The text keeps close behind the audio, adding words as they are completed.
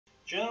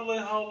Generally,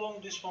 how long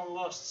this one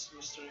lasts,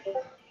 Mystery?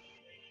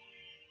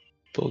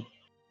 Thought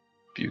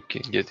you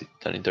can get it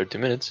done in 30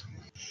 minutes.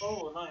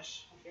 Oh,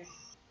 nice. Okay.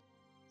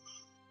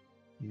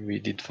 We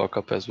did fuck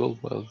up as well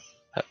while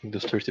having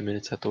those 30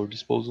 minutes at our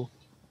disposal.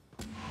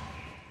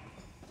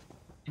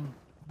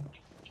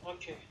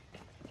 Okay.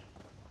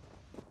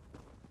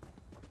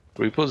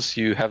 Repos,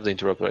 you have the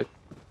interrupt, right?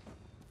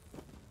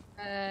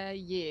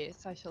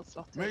 Yes, I shall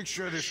slot it. Make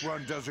sure this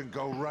one doesn't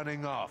go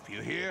running off,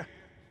 you hear?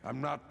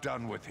 I'm not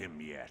done with him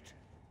yet.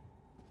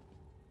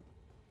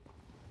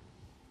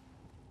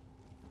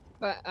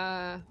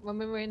 But when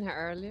we were in here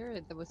earlier,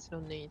 there was no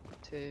need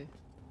to.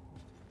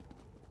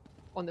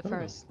 On the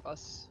first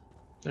bus.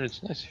 And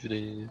it's nice if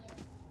they need it.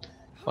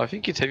 I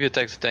think it heavy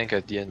attacks the tank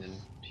at the end and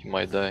he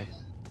might die.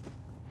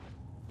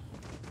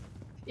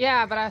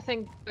 Yeah, but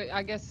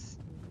I guess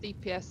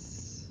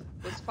DPS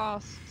was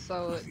fast,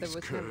 so there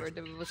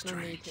was no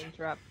need to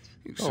interrupt.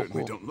 You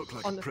certainly don't look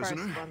like on a the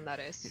prisoner. first one, that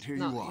is. Yet here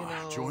Not, you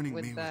are, joining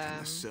me within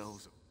the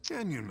cells.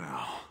 Can you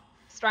now?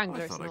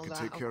 Stranglers I thought and I all could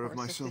that, take care of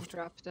course, myself.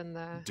 Interrupt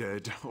and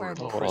Dead or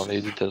Oh, I'll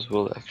need it as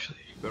well, actually.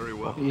 Very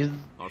well.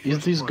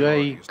 Is this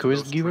guy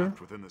quest giver?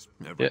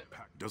 Yeah.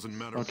 Doesn't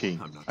matter. Okay,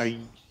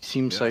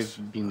 seems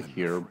I've been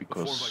here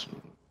because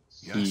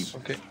he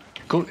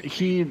Okay.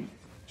 he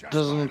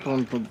doesn't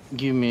want to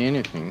give me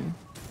anything.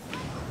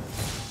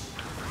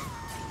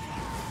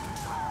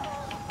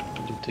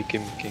 You take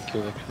him, can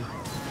kill actually.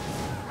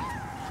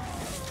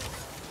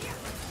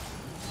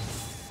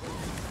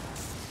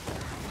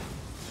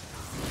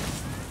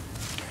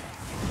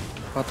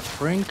 But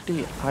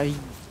frankly, I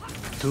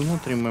do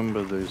not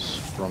remember those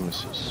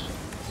promises.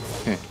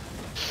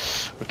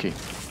 Okay.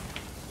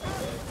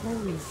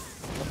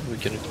 We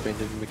can explain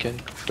the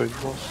mechanic for the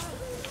boss.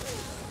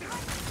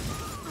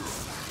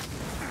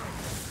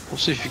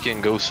 Also, if you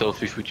can go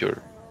selfish with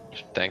your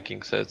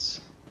tanking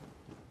sets,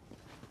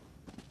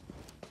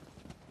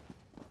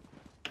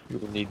 you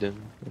will need them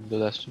in the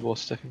last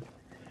boss, I think.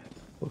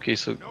 Okay,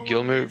 so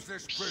Gelmir,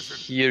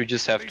 here you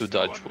just have to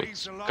dodge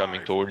what's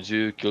coming towards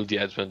you, kill the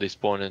ads when they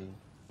spawn, and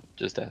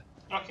just that.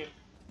 Okay.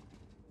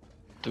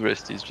 The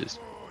rest is just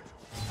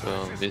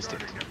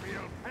instinct.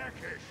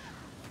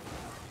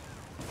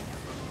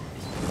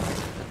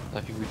 I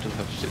think we don't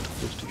have to stay too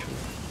close to each other.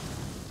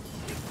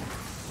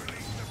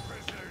 Release the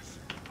prisoners.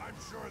 I'm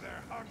sure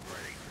they're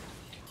hungry.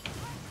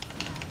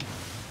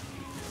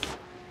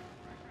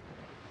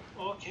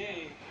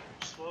 Okay.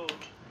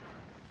 Slowed.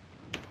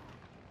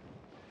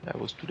 I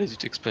was too lazy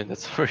to explain that,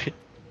 sorry.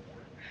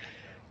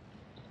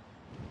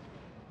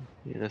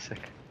 In a sec.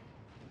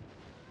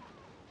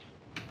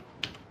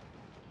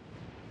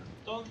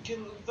 Don't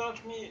kill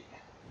without me.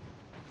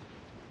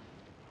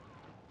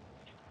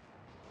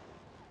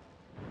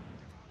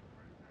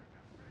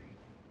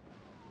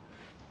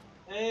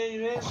 Hey,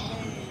 raise me.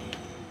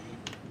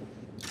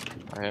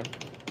 I am.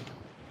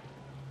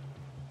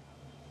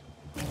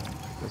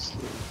 Let's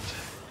loot.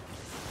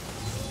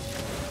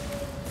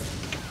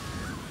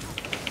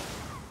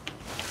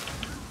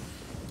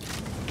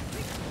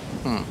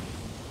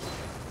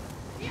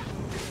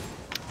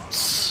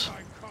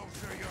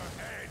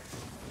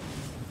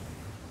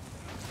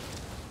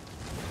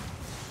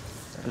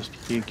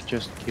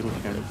 Just kill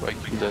him. I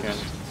killed that.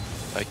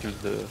 I killed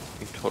the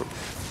thing.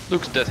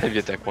 Looks that heavy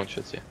attack one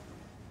shot, yeah.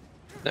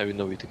 Now we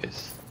know it,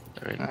 guys.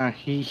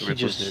 He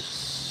just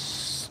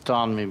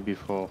stunned me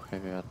before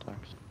heavy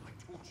attacks.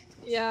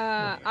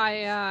 Yeah,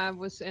 I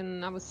was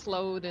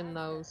slowed in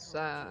those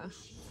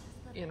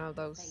you know,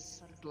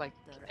 those like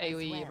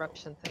AoE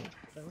eruption thing.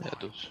 Yeah,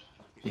 those.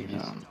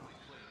 Yeah.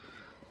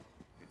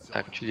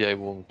 Actually, I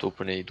won't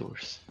open any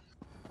doors.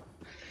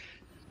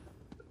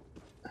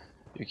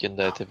 You can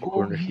die at every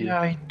corner here.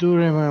 Yeah, I do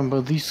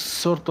remember these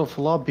sort of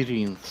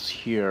labyrinths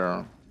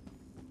here.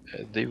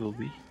 They will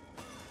be.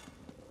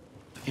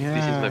 Yeah,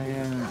 This is my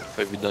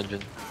favorite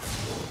dungeon.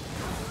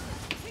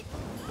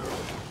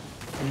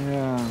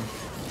 Yeah.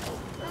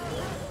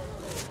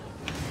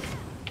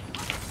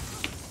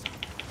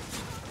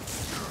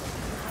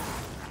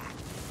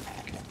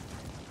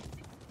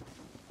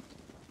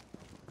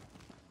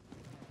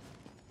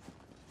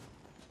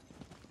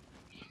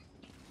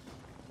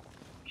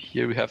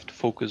 Here we have to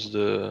focus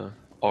the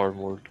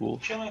armored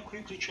wolf. Can I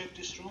quickly check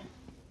this room?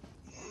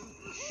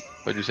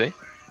 What do you say?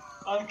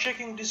 I'm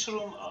checking this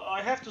room.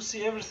 I have to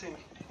see everything.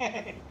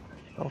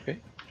 Okay.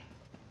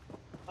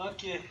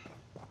 Okay.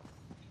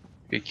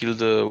 Okay, kill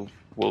the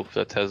wolf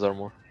that has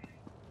armor.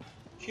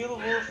 Kill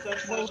wolf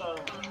that has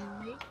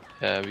armor.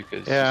 Yeah,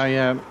 because...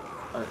 Yeah.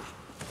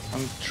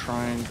 I'm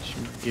trying to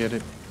get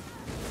it.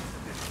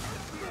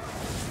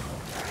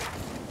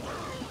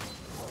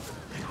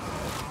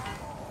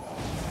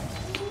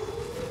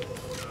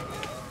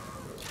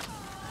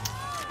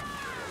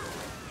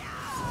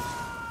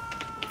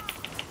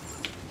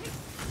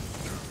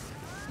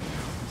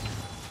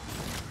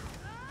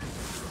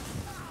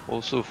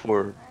 Also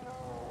for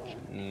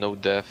no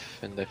death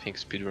and I think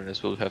speedrun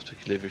as well, we have to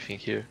kill everything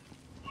here.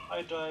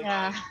 I died.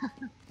 Yeah.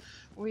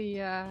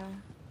 we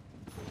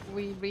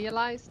we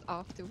realized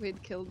after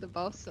we'd killed the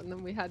boss, and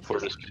then we had For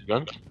to the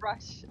speedrun?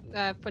 rush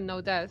for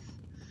no death.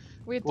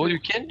 We had Well, to you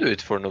can do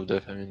it for no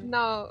death, I mean...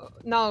 No,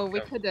 we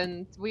Yeah.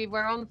 couldn't. We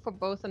were on for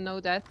both a no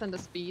death and a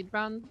speed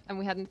run, and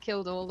we hadn't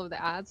killed all of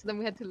the ads. Then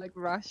we had to like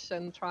rush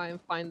and try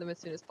and find them as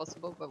soon as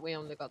possible, but we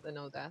only got the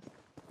no death.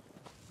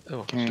 Oh, so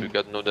Okay. you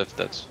got no death,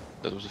 that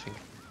was the thing.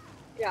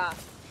 Yeah,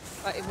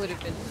 but it would have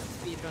been a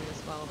speed run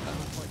as well, but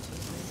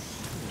unfortunately.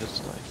 That's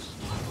nice.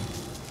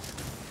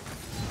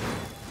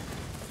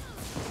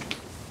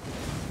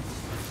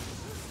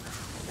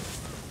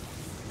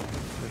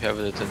 We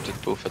haven't attempted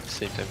both at the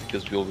same time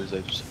because we always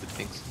have stupid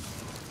things.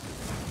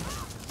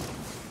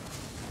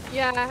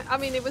 Yeah, I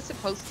mean it was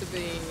supposed to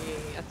be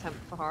attempt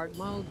for hard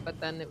mode, but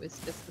then it was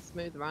just a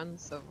smooth run,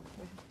 so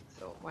we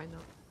thought why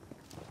not?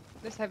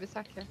 There's heavy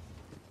sack here.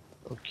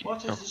 Okay.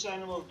 What is this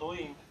animal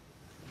doing?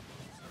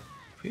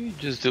 He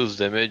just deals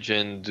damage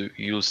and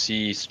you'll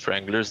see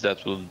stranglers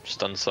that will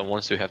stun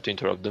someone, so you have to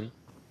interrupt them.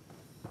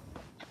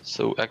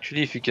 So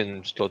actually if you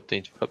can slot the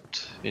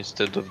interrupt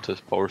instead of the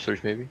power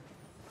surge maybe.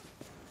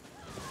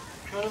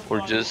 Current Or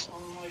one just...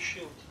 on my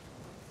shield.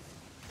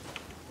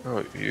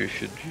 Oh, you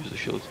should use the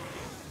shield.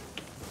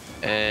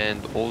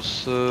 And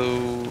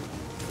also...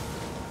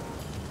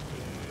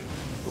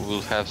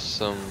 we'll have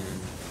some...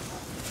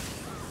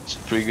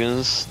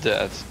 Spriggans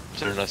that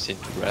turn us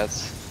into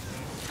rats.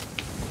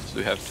 So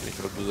we have to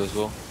interrupt those as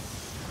well.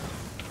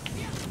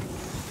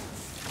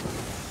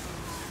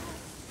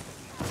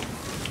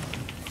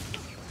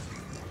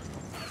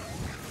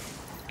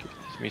 Okay,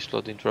 let me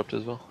slot the interrupt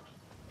as well.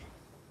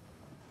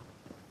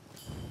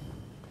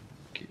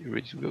 Okay,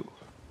 ready to go.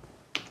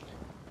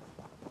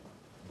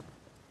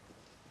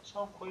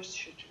 Some quest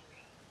shooting.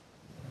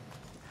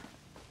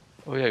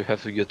 Oh yeah, you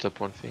have to get up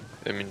one thing.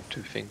 I mean,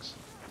 two things.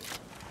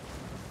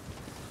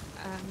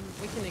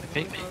 We can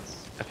ignore those.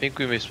 I think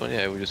we missed one.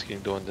 Yeah, we're just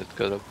killing the one that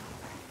got up.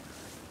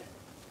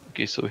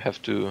 Okay, so we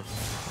have to... I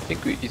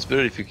think it's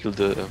better if you kill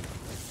the...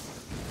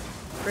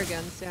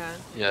 Brigands, yeah.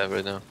 Yeah,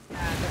 right now.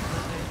 Yeah,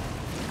 definitely.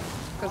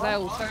 Because I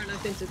will turn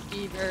us into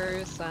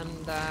speeders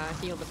and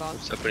heal the boss.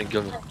 What's happening,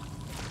 Gelmir?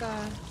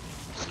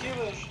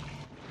 Skivers!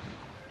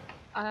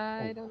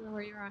 I don't know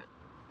where you're at.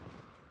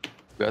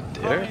 Got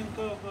there? Coming,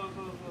 go.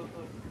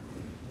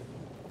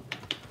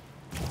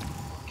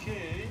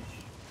 Okay.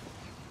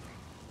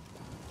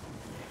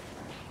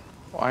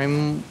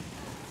 I'm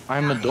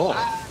a dog.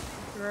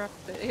 You're up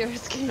there, you're a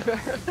skeever.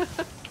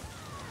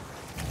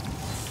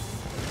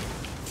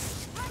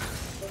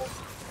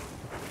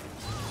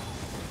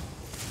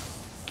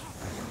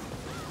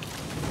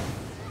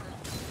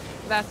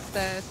 That's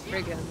the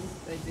Spriggans,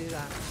 they do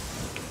that.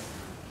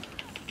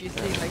 You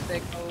see like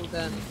the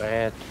golden...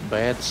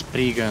 Bad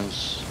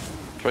Spriggans.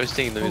 Try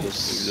staying in the middle Oh,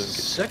 so you don't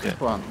get... second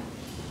one.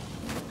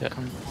 Yeah.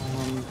 Come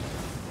on.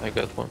 I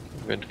got one.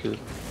 I'm going to kill it.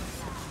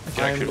 I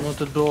can I'm actually...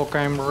 not a dog,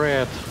 I'm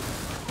red.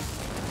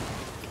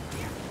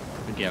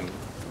 Again.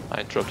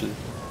 I interrupted it.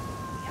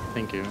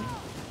 Thank you.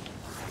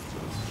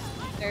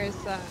 There's,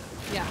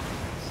 yeah.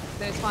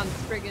 There's one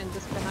Spriggan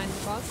just behind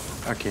the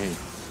boss. Okay.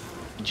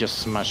 Just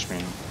smash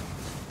me.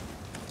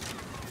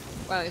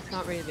 Well, it's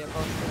not really a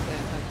boss, it's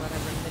like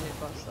whatever mini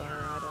boss or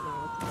I don't know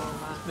what to call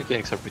that.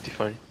 Mechanics are pretty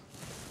funny.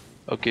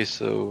 Okay,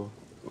 so...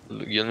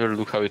 Gelmir,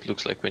 look how it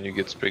looks like when you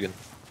get Spriggan.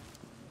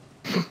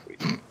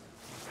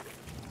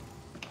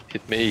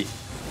 Hit me.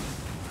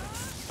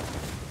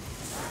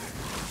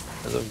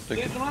 They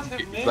do not have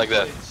nameplates. Like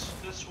that.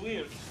 That's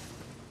weird.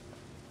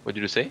 What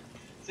did you say?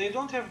 They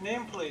don't have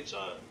nameplates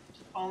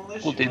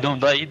unless Well, you they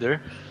don't die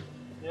either.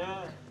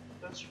 Yeah,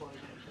 that's why.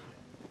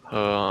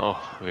 Oh,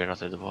 we are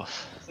not at the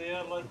boss. They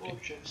are like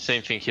objects.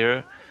 Same thing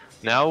here.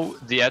 Now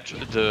the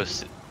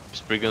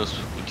Spriggans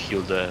would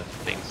heal the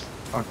things.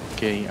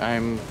 Okay,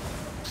 I'm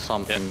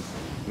something,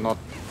 not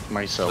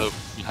myself.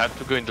 So you have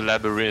to go in the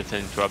labyrinth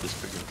and interrupt the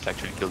Spriggans to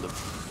actually kill them.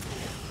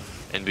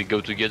 And we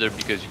go together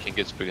because you can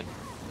get Spriggan.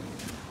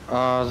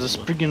 The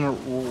Spriggan...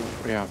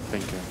 yeah,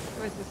 thank you.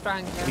 Where's the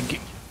Strangler?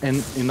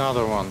 And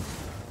another one.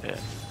 Yeah.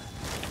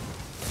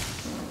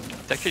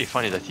 It's actually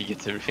funny that he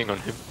gets everything on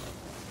him.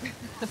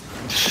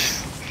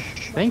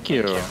 Thank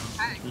you.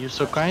 You're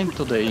so kind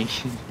today.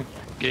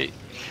 Okay,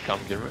 come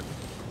Gelmir.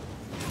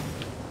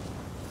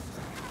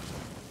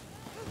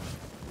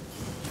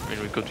 I mean,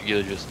 we go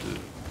together just to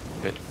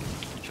get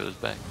each other's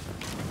back.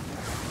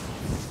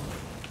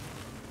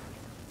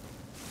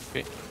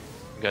 Okay,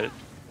 got it.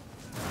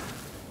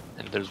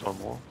 And there's one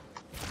more.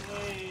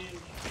 Hey,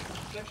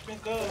 let me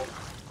go.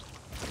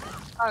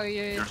 Oh,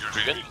 you... You're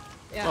Spriggan?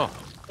 Yeah. Oh,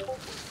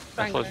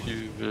 I Strangler. thought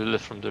you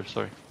left from there,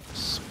 sorry.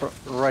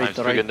 Right, I'm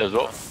Spriggan as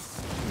well.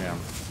 Yeah.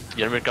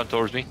 Gelmir, come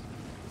towards me.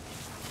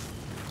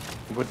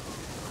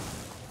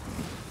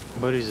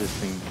 What is this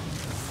thing?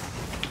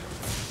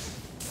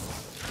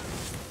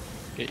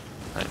 Okay,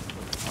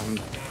 I'm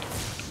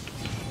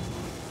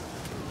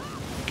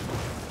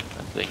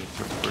playing in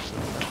first person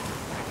now.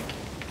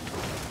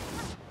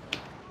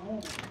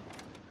 Ooh,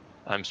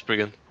 I'm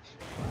Spriggan.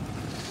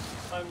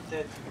 I'm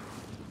dead.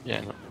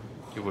 Yeah, no,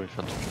 you were in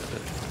front of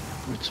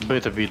me. It's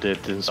better be dead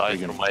than Died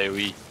Spriggan. from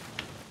AoE.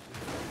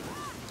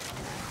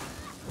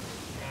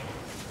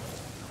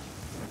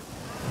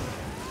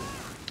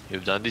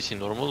 You've done this in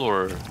normal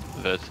or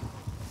vet?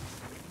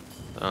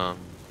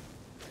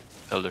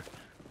 Elder.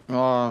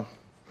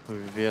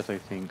 Vet, I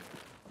think.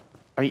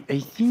 I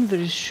think there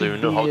So you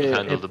should know be how to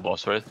handle the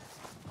boss, right?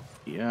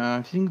 yeah,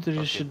 I think there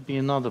Okay. should be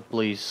another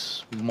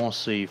place more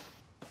safe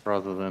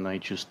rather than I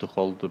choose to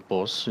hold the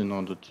boss in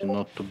order to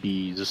not to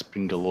be the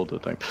sprinkle all the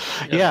time.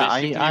 Yeah,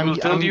 Basically, we'll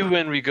tell you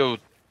when we go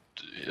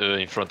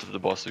in front of the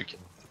boss, so we can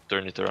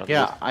turn it around.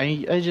 yeah,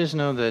 I just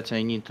know that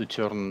I need to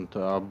turn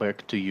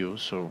back to you,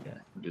 so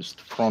just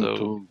front So,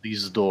 to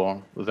this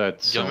door.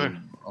 That's Gelmir,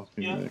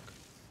 Yeah.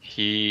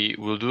 he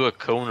will do a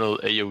conal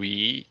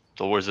AoE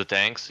towards the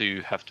tank, so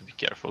you have to be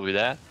careful with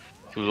that.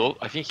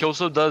 I think he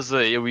also does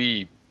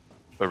AoE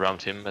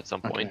around him at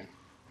some point.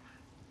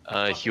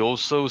 He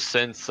also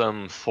sends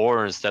some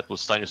thorns that will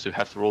stun you, so you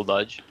have to roll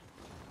dodge.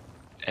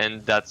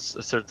 And that's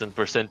a certain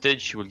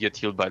percentage. You will get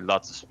healed by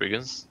lots of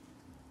Spriggans.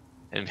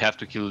 And you have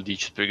to kill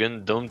each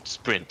Spriggan. Don't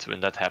sprint when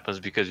that happens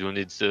because you'll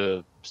need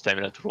the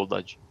stamina to roll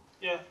dodge.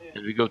 Yeah.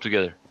 And we go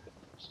together.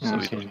 So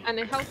And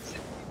it helps if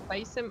you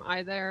face him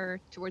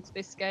either towards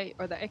this gate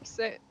or the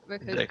exit,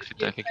 because The exit,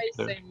 if I you think, face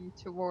better. him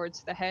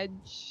towards the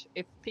hedge,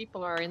 if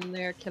people are in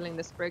there killing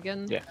the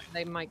Spriggan,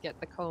 they might get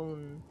the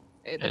cone.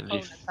 The And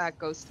cone attack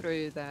goes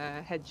through the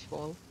hedge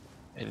wall.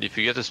 And if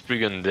you get a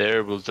Spriggan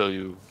there, we'll tell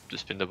you to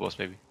spin the boss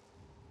maybe.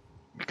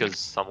 Because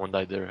someone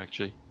died there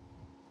actually.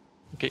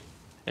 Okay.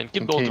 And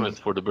keep the ultimate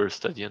for the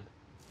burst at the end.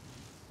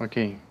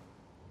 Okay.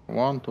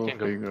 1, 2, Can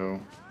go. 3,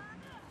 go.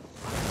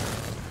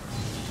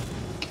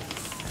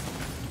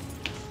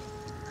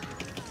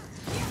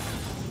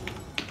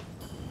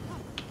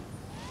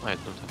 I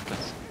don't have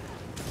plans.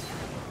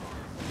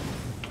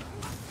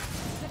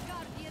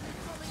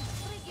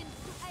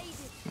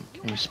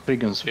 Okay,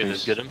 Spriggan Okay,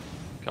 let's space. get him.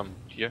 Come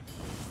here.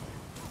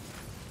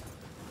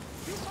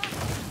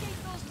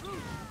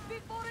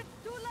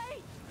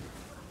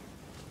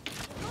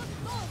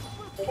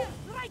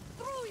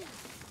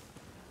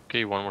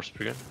 Okay, one more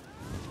Spriggan.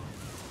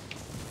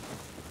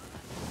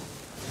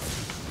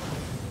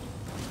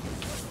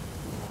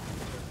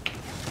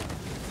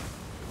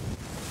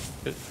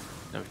 Good.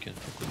 Now we can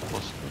fuck with the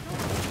boss.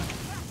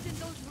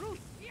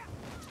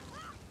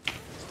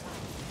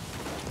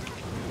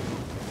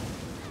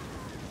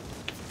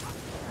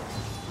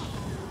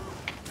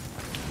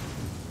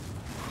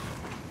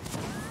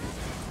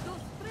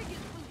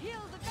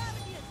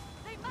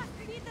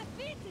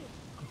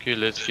 Okay,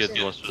 let's get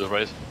the ones to the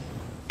right.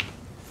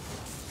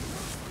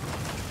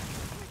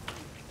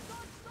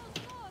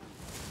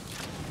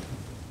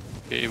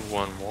 Okay,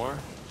 one more.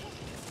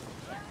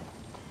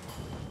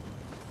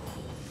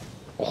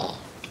 Oh.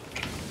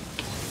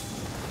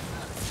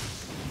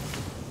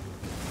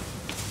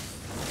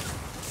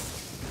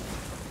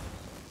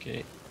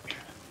 Okay,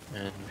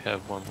 and we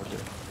have one more there.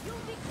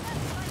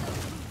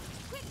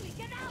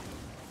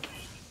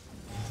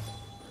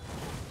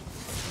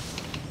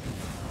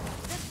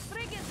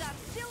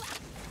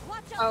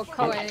 Oh,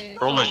 Koei.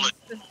 Roll it.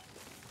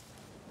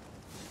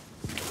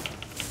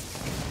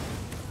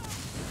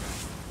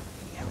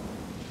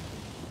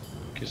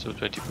 Okay, so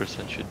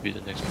 20% should be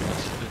the next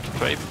one.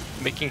 Try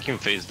making him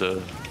face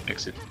the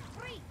exit.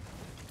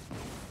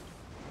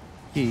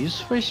 He is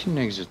facing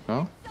exit,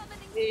 no?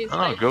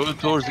 Go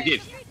towards the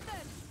gate.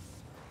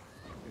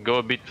 Go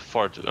a bit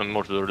far,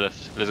 more to the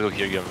left. Let's go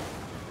here, Gelmir.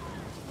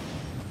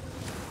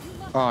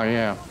 Oh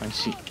yeah, I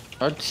see.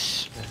 But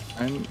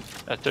I'm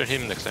Turn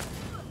him next time.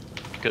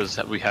 Because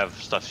we have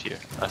stuff here.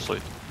 I saw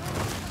it.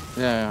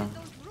 yeah.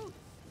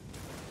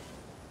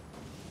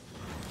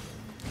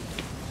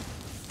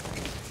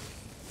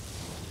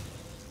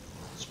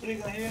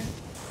 Spriggan here.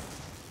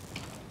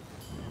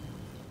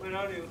 Where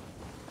are you?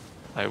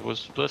 I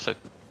was to the side.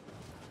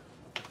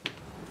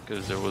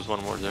 Because there was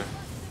one more there.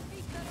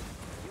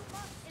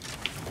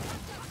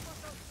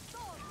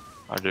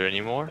 Are there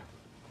any more?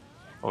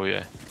 Oh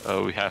yeah.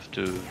 We have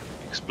to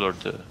explore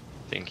the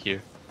thing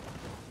here.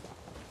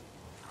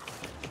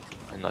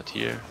 And not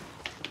here.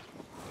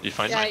 Did you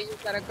find Yeah, it? you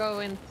gotta go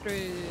in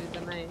through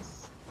the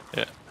maze.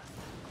 Yeah.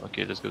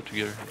 Okay, let's go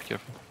together. Be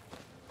careful.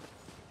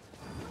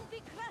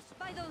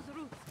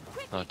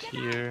 Not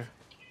here.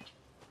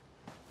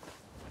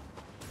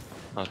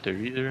 Not there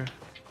either.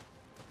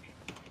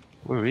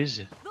 Where is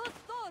it?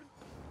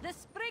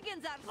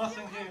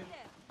 Nothing here.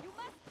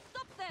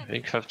 I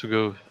think I have to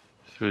go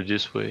through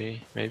this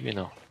way. Maybe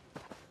no.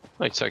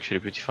 Oh, it's actually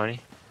pretty funny.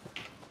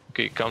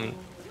 Okay, come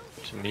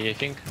to me, I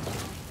think.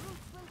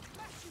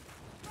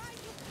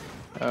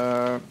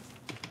 Ow.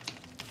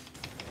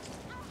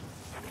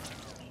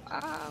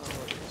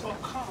 Oh,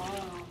 come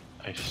on.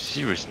 I have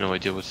seriously no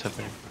idea what's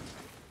happening.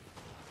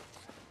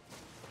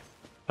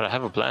 But I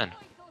have a plan.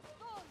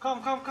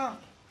 Come.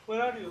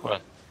 Where are you?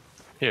 What?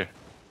 Here.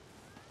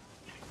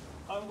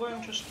 I'm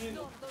going to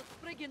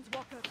Spriggan.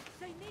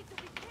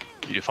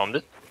 You found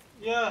it?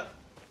 Yeah.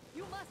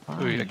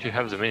 Oh, we actually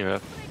have the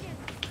minimap.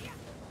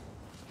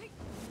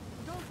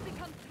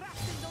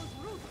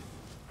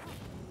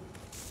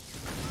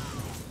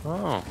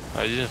 Oh,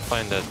 I didn't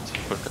find that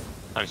shortcut.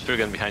 I'm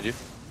Spriggan behind you.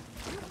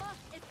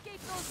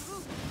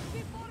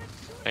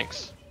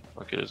 Thanks.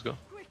 Okay. Okay, let's go.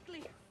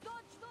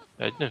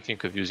 I didn't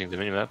think of using the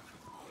minimap.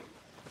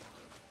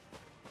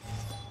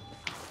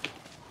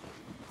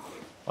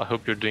 I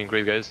hope you're doing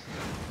great, guys.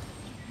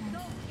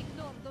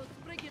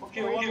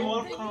 Okay, one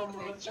more come,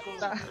 let's go.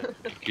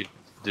 Okay,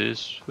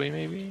 this way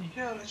maybe?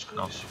 Yeah, let's go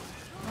No. this way.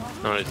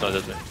 No, it's not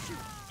that way.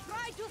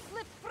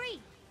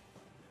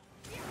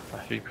 I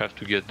think I have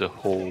to get the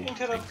whole thing.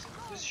 Interrupt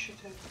this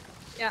shithead.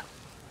 Yeah.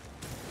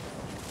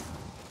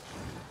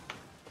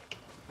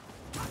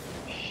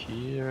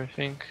 Here, I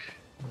think.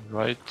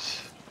 Right.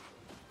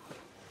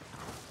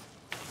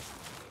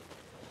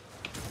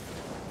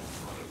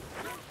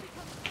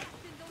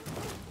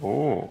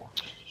 Oh,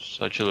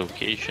 such a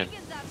location. I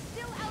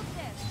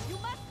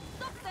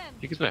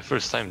think it's my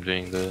first time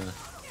doing the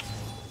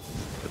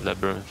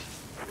labyrinth.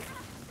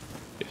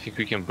 I think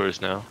we can burst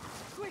now.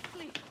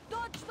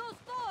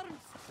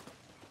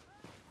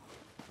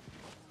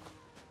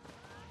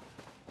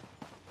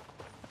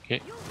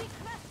 Okay.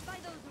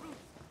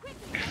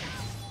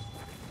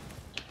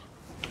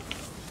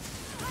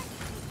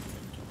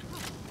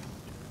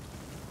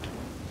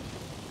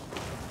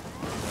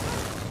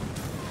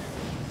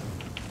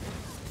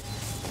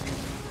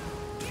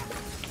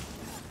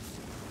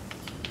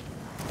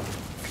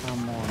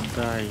 Come on,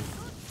 die.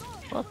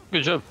 Well,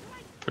 good job.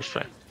 First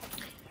try.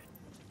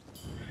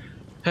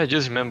 I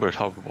just remembered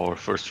how our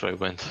first try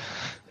went.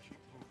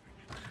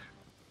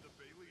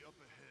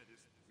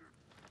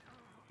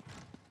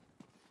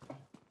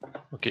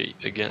 Okay,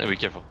 again, be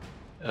careful.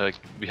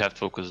 We have to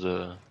focus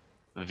the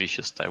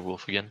vicious type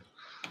wolf again.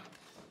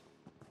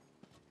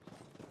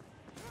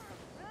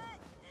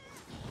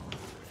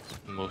 It's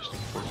the most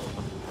important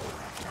one.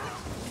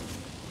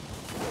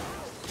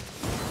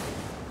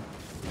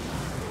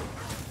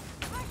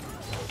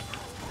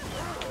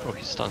 Oh,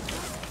 he's stunned.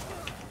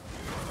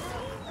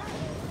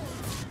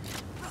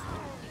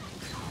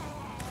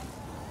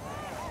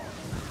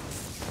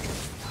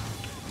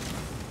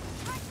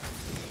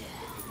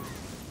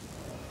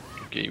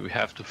 Okay, we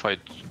have to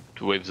fight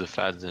 2 waves of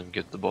fads and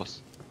get the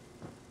boss.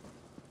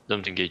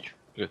 Don't engage.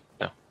 Good,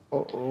 now.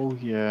 Oh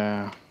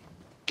yeah.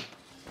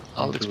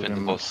 I'll do explain the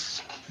remember.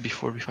 boss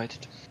before we fight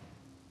it.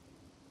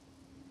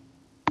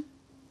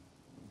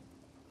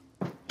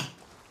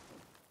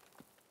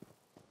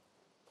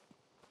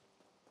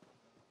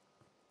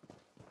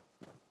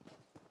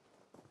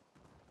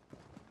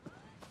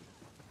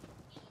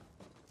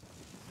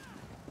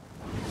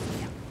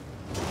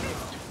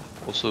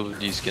 Also,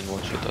 these can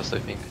one-shot us, I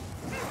think.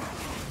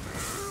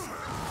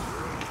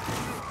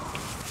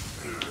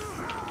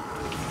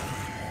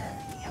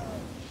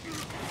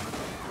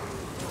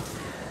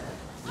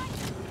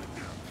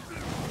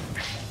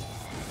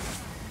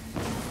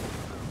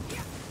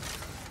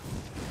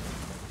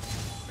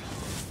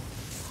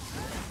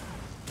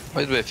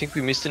 By the way, I think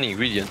we missed an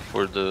ingredient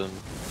for the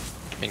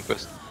main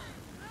quest.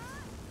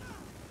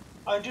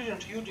 I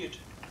didn't, you did.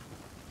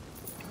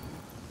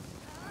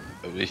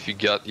 If you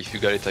got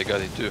it, I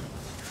got it too.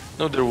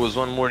 No, there was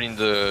one more in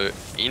the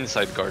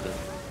inside garden,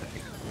 I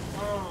think.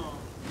 Oh.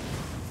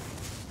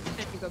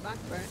 Can you go back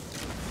for it?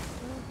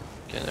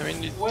 Okay, I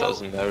mean, it Well,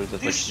 doesn't matter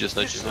that much, just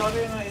not this you.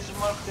 arena is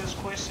marked as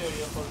quest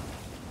area for.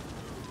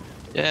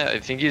 Yeah, I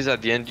think is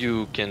at the end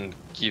you can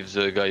give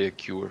the guy a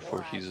cure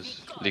for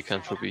his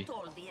lycanthropy.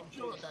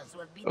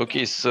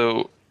 Okay,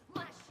 so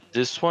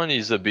this one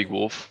is a big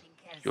wolf.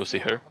 You'll see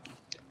her.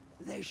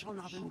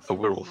 A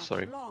werewolf,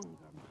 sorry.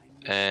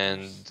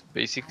 And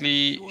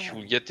basically she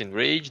will get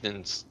enraged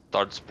and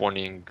start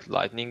spawning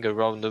lightning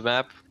around the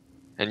map.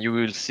 And you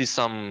will see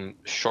some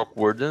shock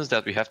wardens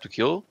that we have to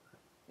kill.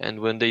 And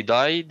when they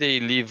die, they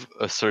leave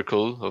a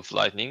circle of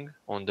lightning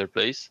on their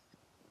place.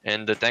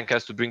 And the tank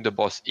has to bring the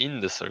boss in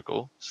the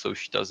circle, so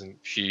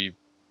she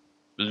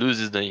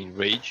loses the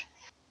enrage.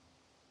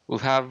 We'll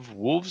have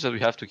wolves that we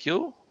have to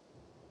kill.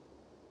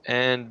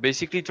 And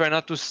basically try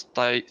not to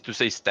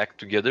stay stacked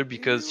together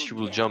because she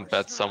will jump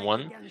at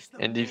someone,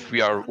 and if we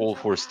are all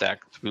 4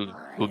 stacked,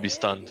 we'll be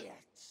stunned.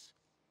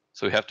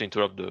 So we have to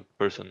interrupt the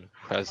person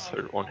who has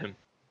her on him.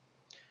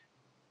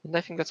 And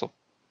I think that's all.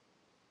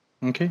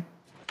 Okay.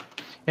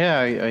 Yeah,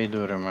 I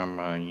do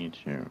remember. I need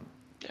to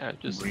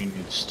bring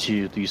it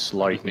to these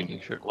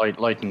lightning sure.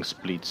 lightning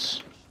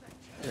splits.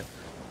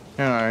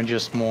 Yeah, I'm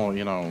just more,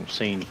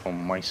 saying for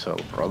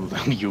myself rather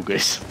than you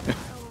guys.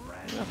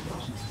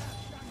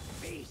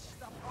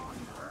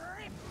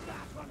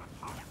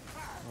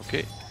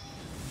 Okay.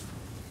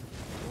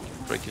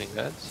 Try killing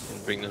that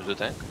and bring them to the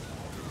tank.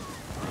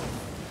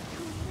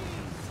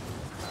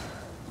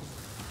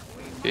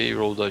 Okay,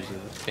 roll dodge the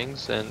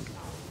things and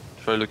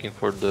try looking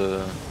for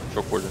the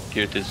shock warden.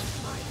 Here it is.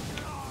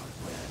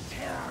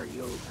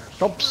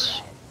 Oops.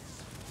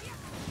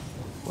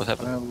 What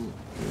happened?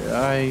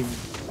 I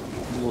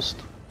lost.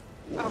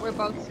 Oh, we're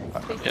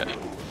both. Yeah.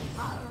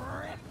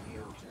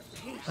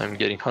 I'm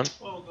getting hunt.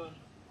 Oh god.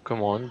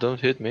 Come on,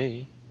 don't hit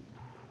me.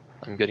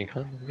 I'm getting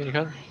hunt.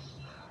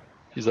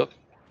 He's up.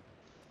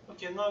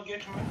 Okay, now get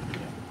me.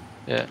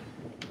 Yeah.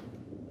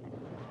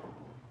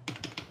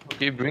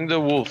 Okay, bring the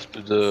wolf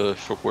to the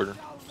shock warden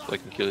so I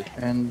can kill it.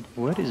 And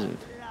where is it?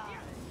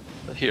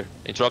 Here.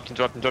 Interrupt.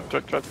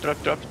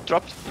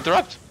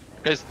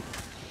 Guys.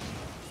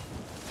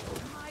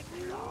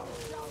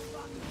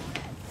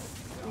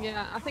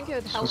 Yeah, I think it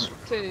would help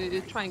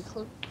to try and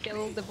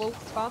kill the wolves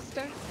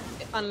faster,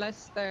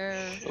 unless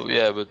they're... Oh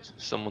yeah, but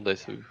someone died,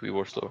 so we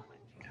were slower.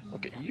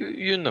 Okay,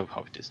 you know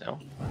how it is now.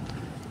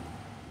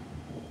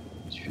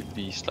 It should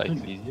be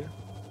slightly easier.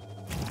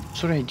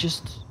 Sorry,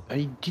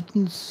 I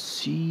didn't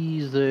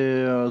see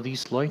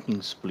these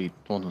lightning split,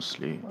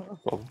 honestly. No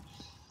problem.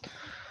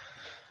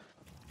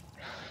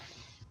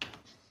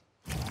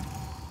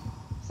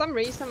 For some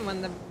reason,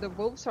 when the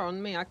wolves are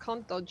on me, I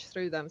can't dodge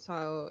through them,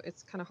 so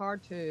it's kind of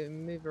hard to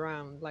move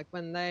around. Like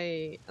when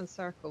they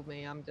encircle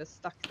me, I'm just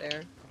stuck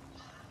there.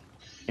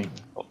 Okay.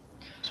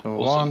 So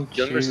Also, one,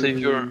 Gelmir, save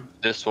your two...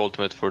 this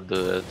ultimate for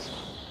the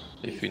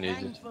if you need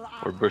it,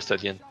 or burst at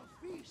the end.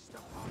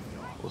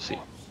 We'll see.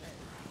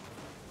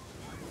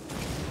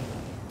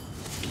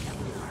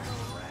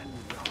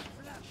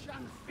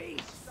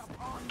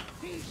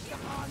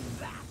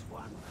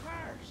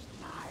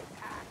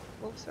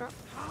 Wolves are up.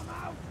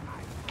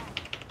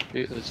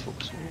 Okay, let's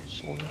focus on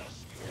wolves only.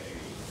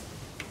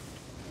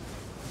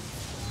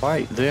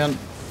 Why? Then...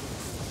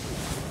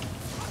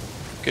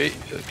 Okay,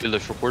 kill the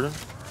shop warden.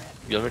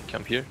 Gelmir,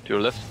 camp here, to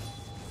your left.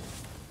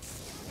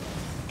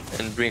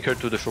 And bring her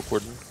to the shop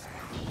warden.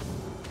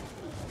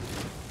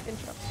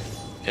 Interrupted.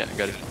 Yeah,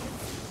 got it.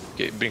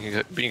 Okay, bring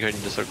her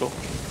in the circle.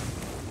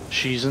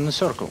 She's in the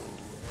circle.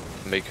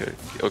 Make her...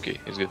 Okay,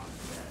 it's good.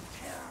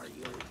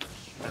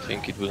 I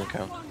think it wouldn't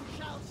count.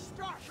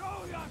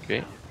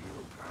 Okay.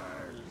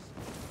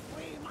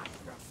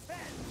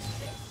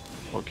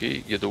 Okay,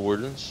 get the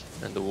wardens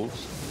and the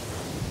wolves.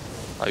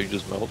 You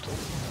just melt.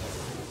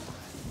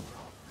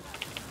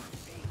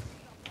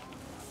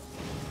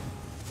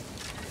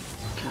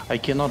 I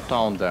cannot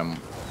down them.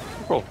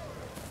 Roll.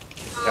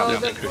 Oh, Yeah,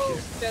 the anchor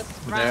wolves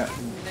just There.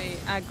 randomly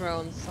aggro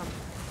on some.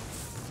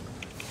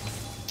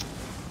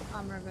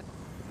 I'm ribbon.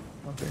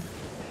 Okay.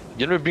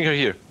 Gelmir, bring her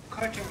here.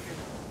 Cutting him.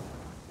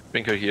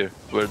 Bring her here,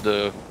 where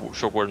the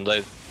shop warden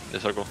died. In the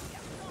circle.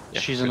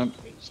 Yeah, She's in a...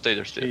 Stay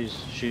there, stay.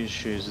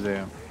 She's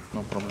there.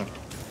 No problem.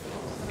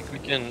 I think we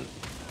can...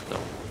 No,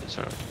 it's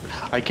alright.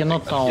 I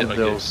cannot down Yeah, okay.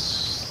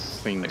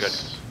 those I got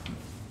things.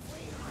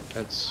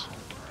 That's...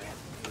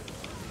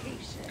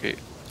 Okay,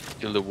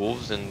 kill the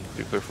wolves and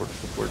prepare for the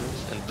shop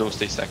wardens. And don't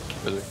stay stacked,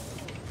 by the way.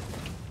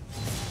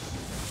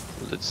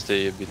 Let's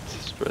stay a bit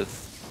spread.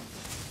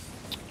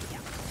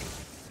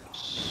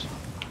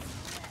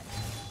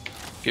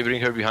 Okay,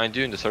 bring her behind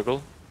you in the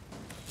circle.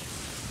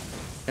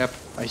 Yep,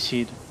 I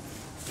see it.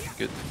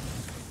 Good.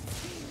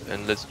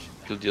 And let's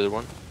kill the other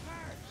one.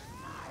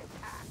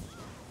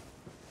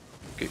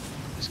 Okay,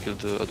 let's kill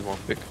the other one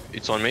quick.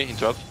 It's on me,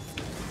 interrupt.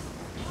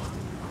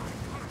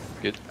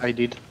 Good. I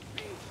did.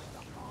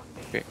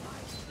 Okay.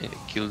 And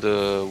kill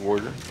the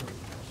warder.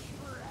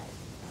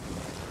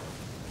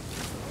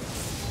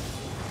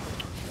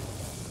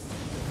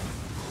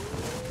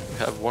 We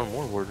have one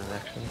more warden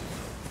actually.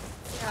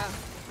 Yeah.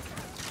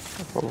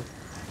 No problem.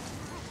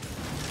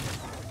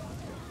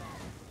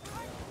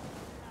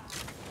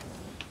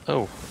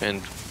 Oh,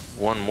 and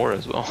one more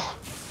as well.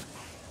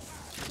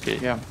 Okay.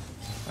 Yeah,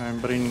 I'm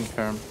bringing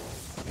her.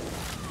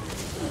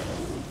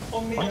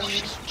 Oh, me. Oh,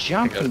 she's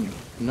jumping.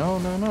 No.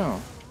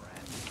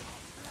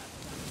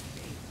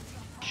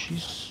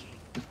 She's...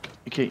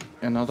 Okay,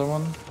 another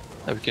one.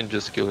 We can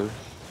just kill her.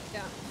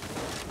 Yeah.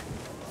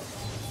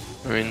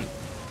 I mean...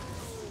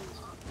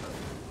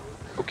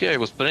 Okay, I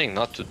was planning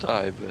not to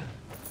die, but...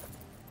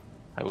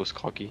 I was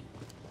cocky.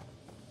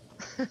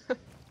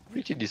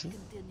 Pretty decent.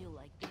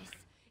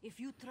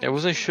 I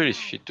wasn't sure if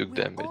she took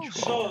damage while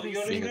So,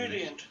 your being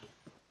ingredient.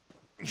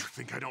 You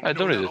think I don't I know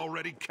don't that need it.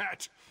 already,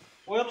 cat?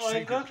 Well, I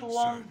Save got your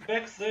one concern.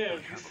 back there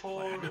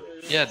before.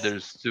 Yeah,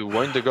 there's two.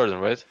 One in the garden,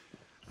 right?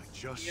 I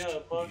just Yeah,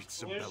 but need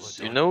some where's-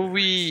 You belladonna know berries.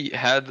 we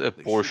had a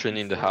portion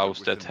in the house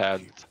that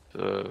had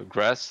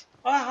grass?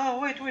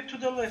 Wait, to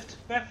the left.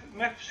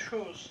 Map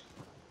shows.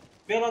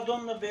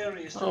 Belladonna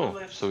berries to the Oh,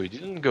 left. so we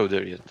didn't go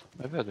there yet.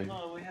 My bad, maybe.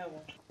 No, we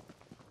haven't.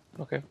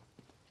 Okay,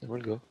 then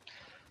we'll go.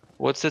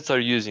 What sets are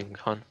you using,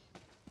 Han?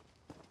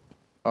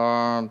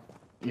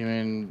 You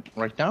mean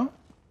right now?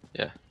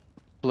 Yeah.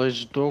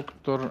 Flash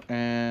Doctor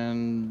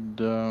and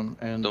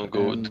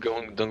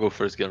Don't go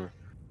first, Gelmir.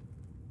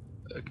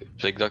 Okay.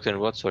 Plague Doctor and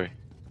what? Sorry.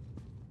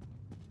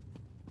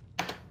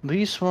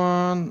 this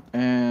one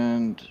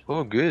and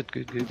Oh, good.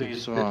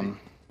 this one.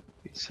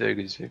 It's very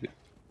good. It's very good.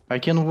 I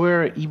can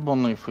wear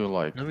Ebon if you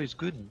like. No, it's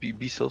good.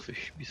 Be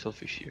selfish. Be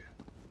selfish here.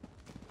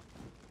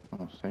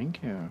 Oh,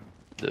 thank you.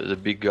 The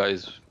big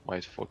guys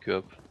might fuck you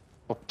up.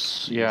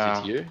 Oops. Is Yeah.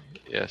 it here?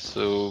 Yeah.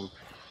 So,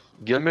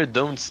 Gelmir,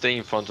 don't stay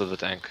in front of the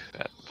tank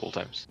at all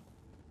times.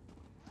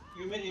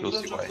 You mean in We'll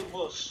front see of why. the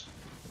boss?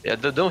 Yeah,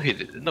 don't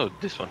hit it. No,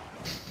 this one.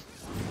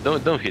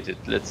 Don't hit it.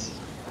 Let's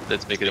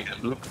make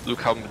it.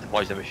 Look how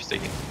much damage she's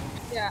taking.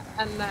 Yeah,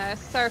 and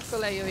circle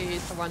AoE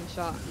is a one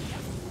shot.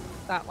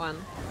 That one.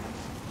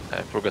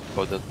 I forgot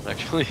about that one,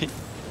 actually.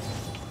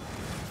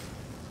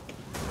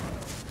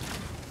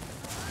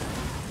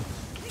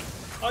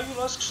 I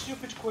will ask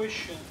stupid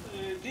question.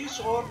 These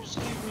orbs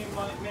give me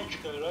my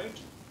magical, right?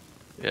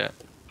 Yeah.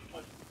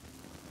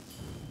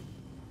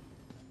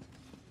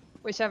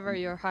 Whichever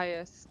your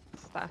highest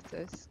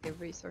status, give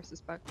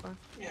resources back for.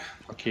 Yeah.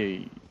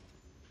 Okay.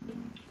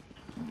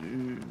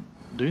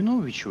 Do you know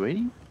which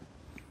way?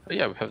 Oh,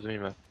 yeah, we have the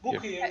minimap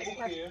Book here. here,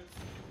 book here.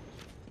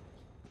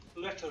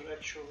 Letter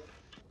actually.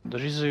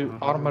 There is a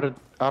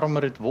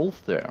armored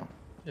wolf there.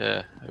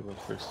 Yeah, I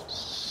went first.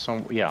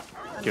 Some yeah.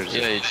 Here's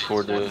Yeah, it. it's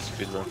for the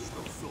speedrun.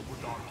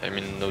 I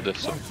mean, no death,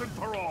 sorry. Once and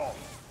for all.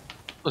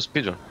 Oh,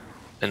 speedrun.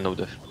 And no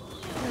death.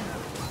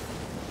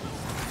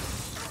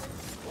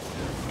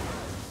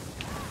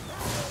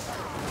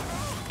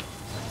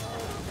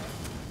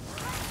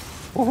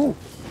 Woohoo!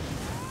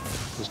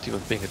 Wasn't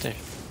even paying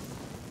attention.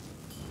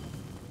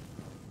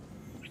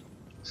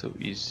 So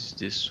is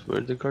this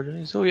where the garden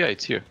is? Oh yeah,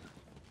 it's here.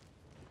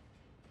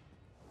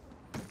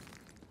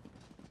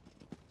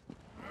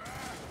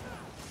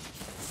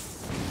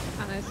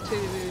 And there's 2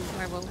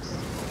 werewolves.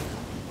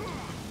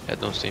 I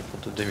don't stay in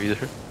front of them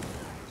either.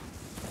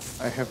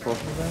 I have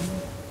both of them.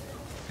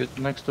 Good.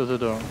 Next to the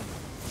door.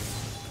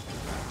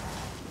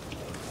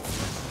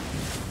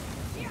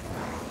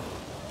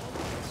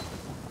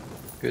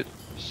 Good.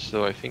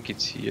 So I think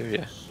it's here,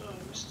 yeah. So,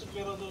 Mr.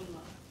 Belladonna.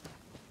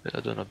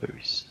 Belladonna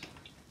berries.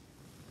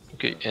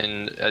 Okay,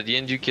 and at the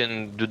end you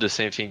can do the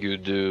same thing you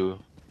do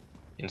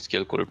in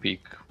Scale Quarter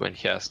Peak when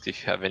he asked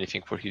if you have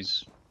anything for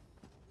his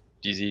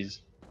disease.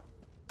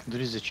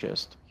 There is a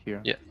chest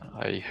here. Yeah,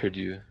 I heard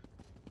you.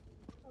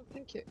 Oh,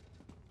 thank you.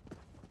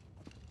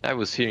 I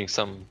was hearing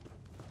some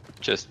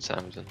chest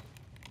sounds and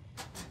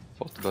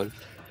thought about it.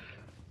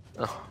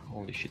 Oh,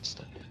 holy shit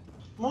stuff.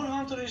 Moon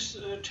Hunter is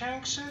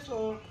tank set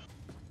or?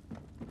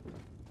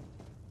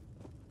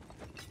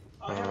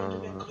 I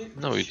haven't even clicked.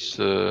 No, the it's shit.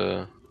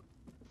 yeah,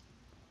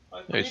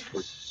 I it's clicked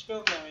for-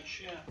 spell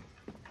damage, yeah.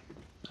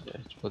 yeah,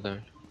 it's for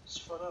damage. It's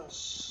for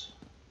us.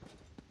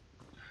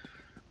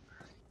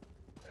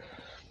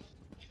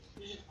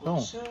 Is it good Oh,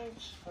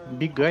 set?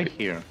 big guy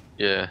here.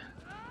 Yeah.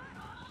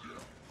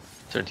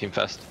 Turned him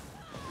fast.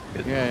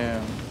 Good. Yeah,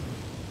 yeah.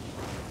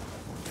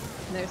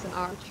 There's an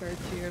archer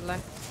to your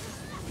left.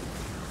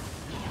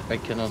 I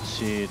cannot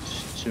see it.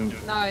 Too.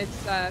 No,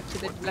 it's to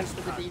the left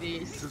of the DDs.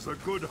 This is a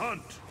good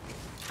hunt.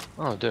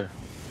 Oh, there.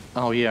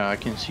 Oh yeah, I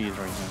can see it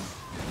right now.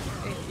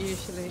 It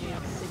usually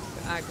seeks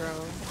to aggro,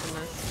 and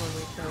that's when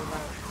we kill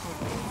that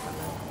something.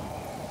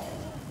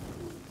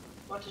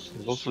 What is in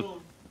There's this also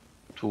room?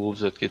 2 wolves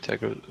that get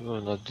aggroed. Oh,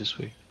 not this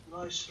way.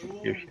 Nice room.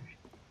 Here.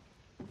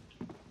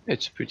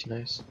 It's pretty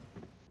nice.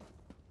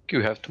 Okay,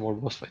 we have 2 more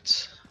boss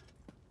fights.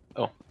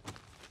 Oh.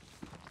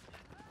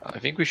 I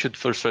think we should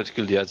first try to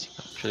kill the ads,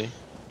 actually.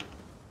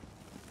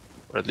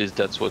 Or at least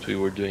that's what we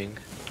were doing.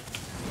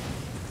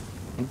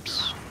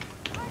 Oops.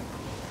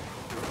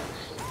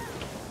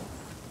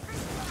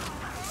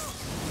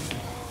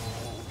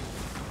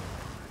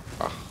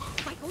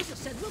 Like Osa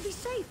said, we'll be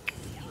safe.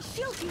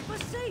 She'll keep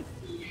us safe.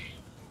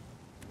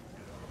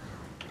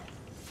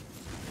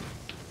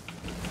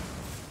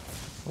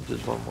 Oh,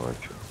 there's one more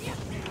archer.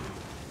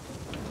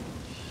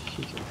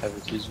 He can have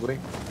it his way.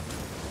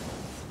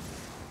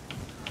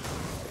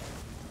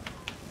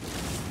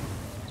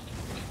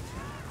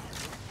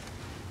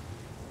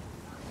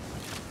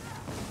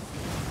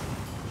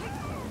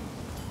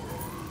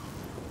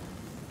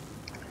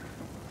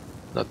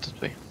 Not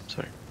that way,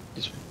 sorry,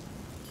 this way.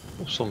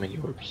 Oh, so many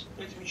orbs.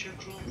 Let me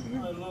check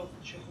room. I love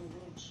checking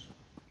rooms.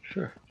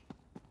 Sure.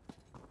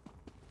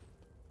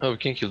 Oh, we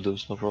can kill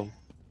those, no problem.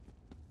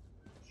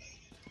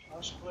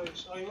 Nice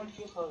place. I want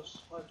kill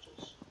house. Like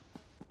this.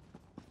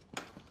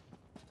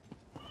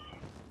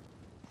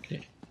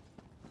 Okay.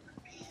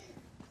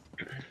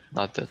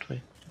 Not that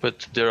way.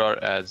 But there are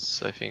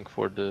ads, I think,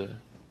 for the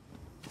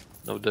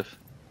no def.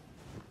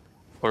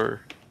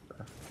 Or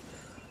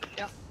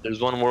Yeah.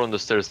 there's one more on the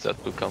stairs that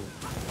will come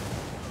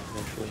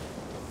eventually.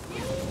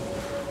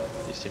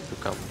 They seem to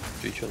come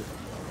to each other.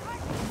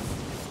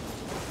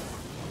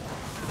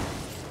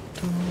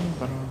 Two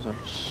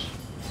brothers.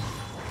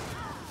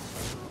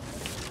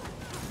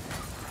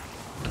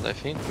 And I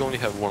think we only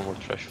have one more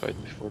trash fight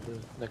before the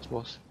next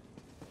boss.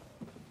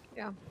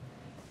 Yeah.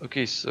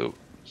 Okay, so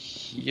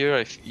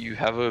here you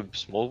have a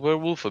small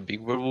werewolf, a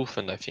big werewolf,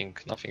 and I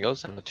think nothing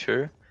else, I'm not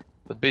sure.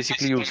 But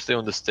basically you'll stay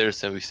on the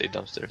stairs and we stay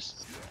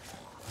downstairs.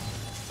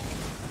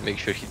 Make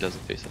sure he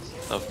doesn't face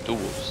us. Now 2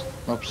 wolves.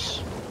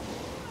 Oops.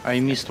 I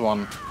missed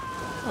one.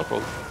 No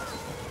problem.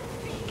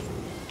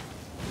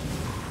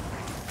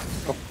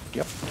 Oh,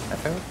 yep. I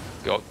have it.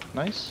 Go.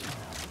 Nice.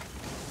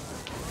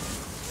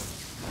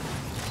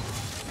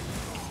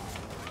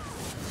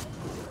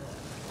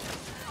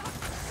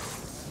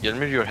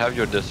 Gelmir, you have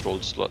your death roll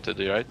slotted,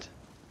 right?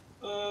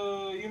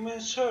 You mean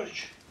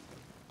search?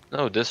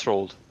 No, death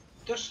rolled.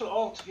 That's the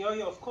alt. Yeah,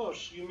 yeah, of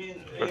course. You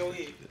mean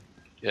AoE.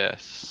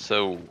 Yes,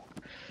 so...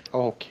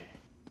 Okay.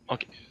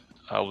 Okay,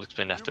 I'll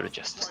explain after the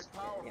chest.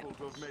 Powerful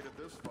to have made it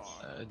this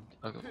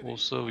far.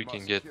 Also, we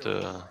can get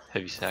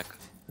heavy sack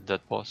at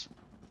that boss.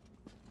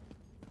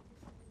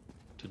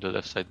 To the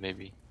left side,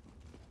 maybe.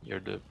 Here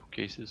the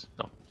bookcases.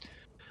 No.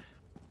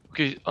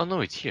 Okay. Oh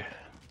no, it's here.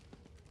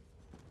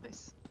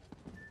 Nice.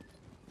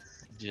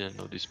 Didn't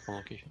know this spawn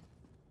location.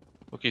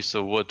 Okay,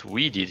 so what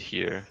we did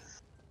here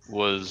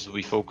was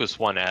we focus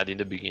one ad in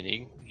the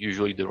beginning,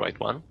 usually the right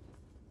one.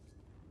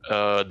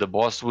 The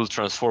boss will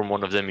transform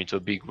one of them into a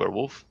big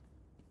werewolf.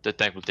 The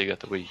tank will take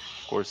that away,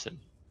 of course, and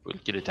we'll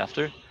kill it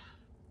after.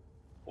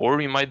 Or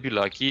we might be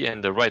lucky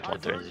and the right one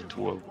turns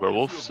into a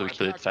werewolf, so we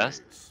kill it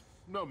fast.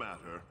 No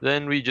matter.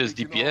 Then we just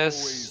We can DPS.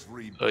 always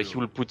He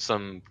will rebuild. put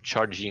some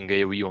charging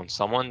AoE on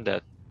someone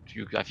that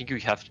I think you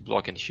have to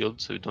block and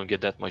shield, so you don't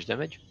get that much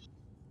damage.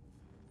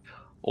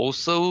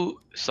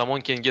 Also,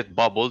 someone can get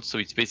bubbled, so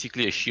it's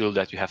basically a shield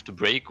that you have to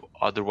break,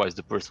 otherwise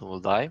the person will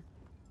die.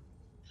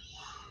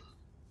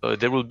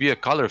 There will be a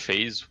color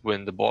phase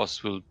when the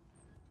boss will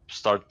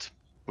start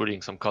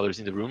putting some colors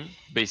in the room.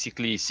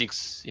 Basically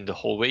 6 in the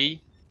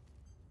hallway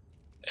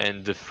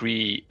and the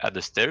 3 at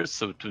the stairs,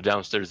 so 2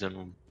 downstairs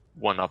and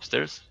 1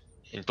 upstairs,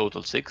 in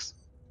total 6.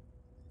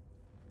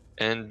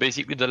 And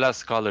basically the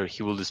last color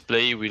he will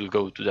display will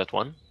go to that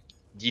one.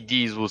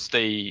 DDs will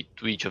stay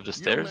to each of the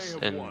stairs,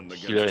 and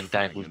healer and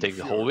tank will take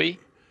the hallway.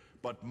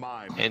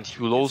 And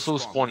he will also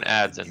spawn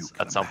ads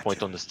at some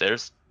point on the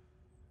stairs.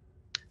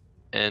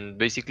 And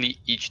basically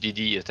each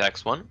DD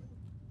attacks one,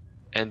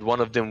 and one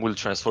of them will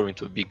transform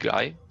into a big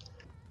guy.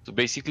 So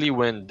basically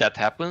when that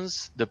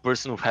happens, the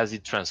person who has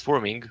it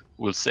transforming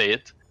will say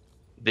it.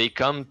 They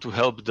come to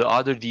help the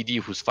other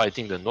DD who's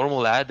fighting the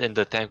normal ad, and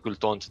the tank will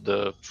taunt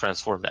the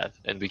transformed ad,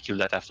 and we kill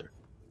that after.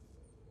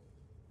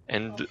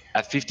 And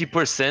at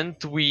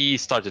 50% we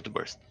started to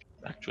burst,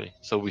 actually.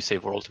 So we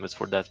save our ultimates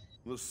for that.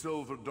 The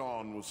Silver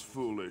Dawn was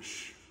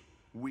foolish,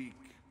 weak,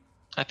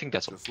 I think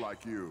that's all. just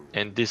like you.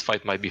 And this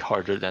fight might be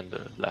harder than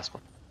the last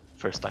one.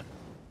 First time.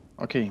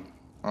 Okay.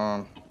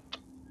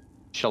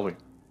 Shall we?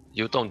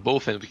 You taunt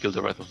both and we kill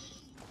the right one.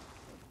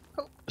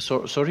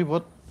 So sorry,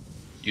 what?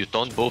 You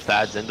taunt both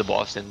ads and the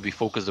boss and we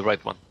focus the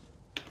right one.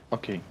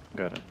 Okay,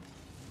 got it.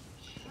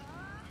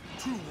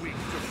 Too weak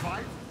to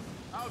fight?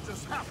 I'll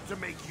just have to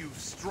make you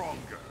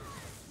stronger.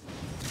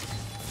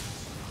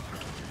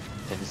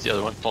 And it's the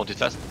other one. Taunt it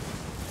fast.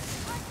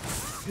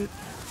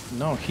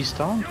 No, he's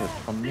taunted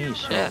from me,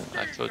 so... Yeah,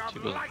 I thought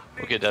you will.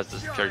 Okay, that's the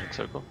charging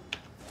circle.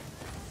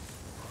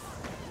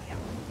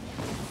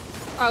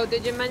 Oh,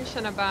 did you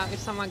mention about if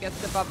someone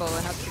gets the bubble,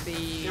 it has to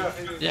be...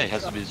 Yeah, it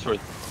has to be destroyed.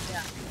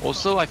 Yeah.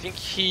 Also, I think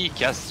he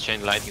casts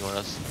chain lightning on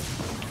us.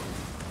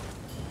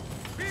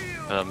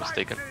 I'm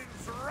mistaken.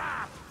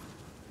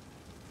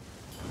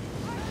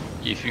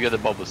 If you get a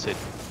bubble set.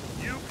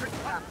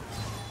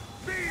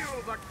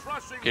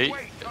 Okay,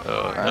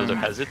 Elder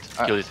has it.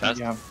 Kill it fast.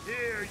 Yeah.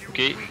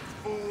 Okay.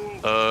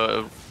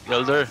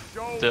 Elder,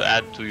 the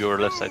add to your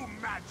left side.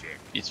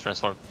 It's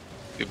transformed.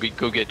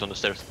 Go get on the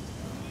stairs.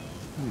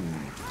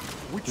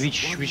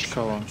 Which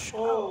column?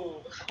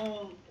 Oh,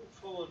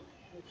 phone.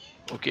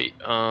 Okay,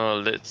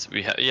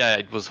 yeah,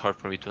 it was hard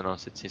for me to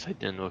announce it since I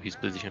didn't know his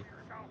position.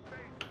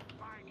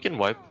 You can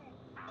wipe.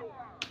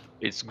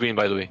 It's green,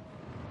 by the way.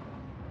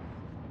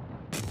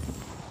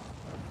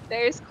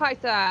 There's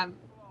quite a...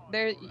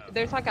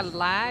 There's like a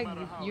lag.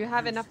 You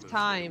have enough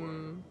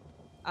time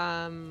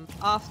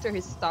after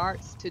he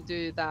starts to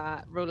do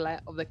that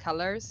roulette of the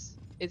colors.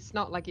 It's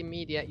not like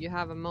immediate. You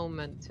have a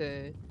moment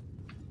to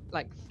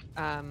like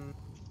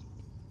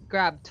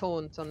grab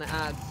taunt on the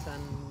ads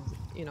and,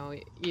 you know,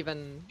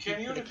 even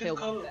Can you the repeat kill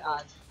color? the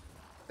ad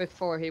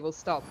before he will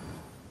stop.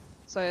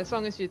 So as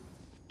long as you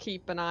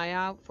keep an eye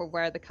out for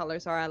where the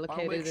colors are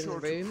allocated in the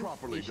room,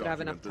 you should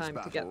have enough time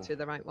to get to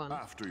the right one.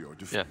 After your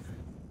defeat. Yeah.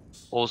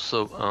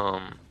 Also,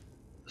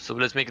 so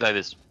let's make it like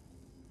this.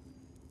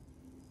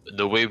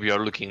 The way we are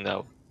looking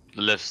now,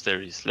 the left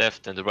stair is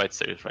left and the right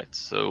stair is right.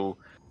 So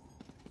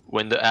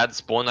when the ad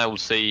spawn, I will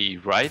say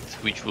right,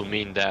 which will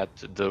mean that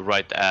the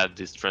right ad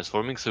is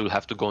transforming, so you'll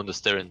have to go on the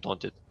stair and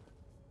taunt it.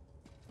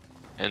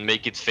 And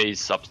make it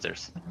face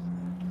upstairs.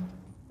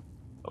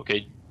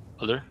 Okay,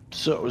 Elder?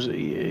 So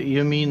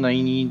you mean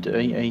I need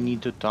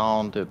to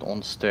taunt it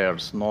on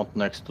stairs, not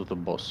next to the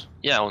boss?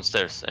 Yeah, on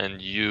stairs, and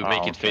you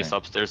make it face okay.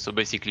 upstairs, so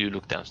basically you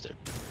look downstairs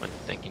when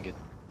tanking it.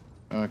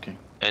 Okay.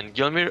 And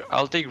Gelmir,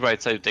 I'll take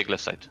right side, you take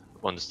left side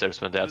on the stairs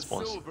when the ad The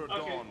spawns. Silver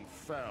Dawn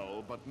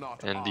fell, but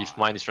not And if I.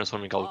 mine is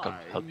transforming, I'll come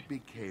I help you.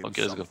 became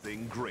Okay, let's go.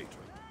 something greater.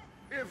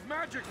 If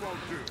magic won't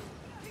do,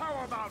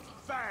 how about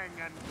Fang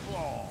and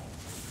Claw?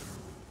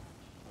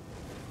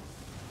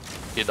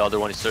 Okay, the other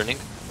one is turning.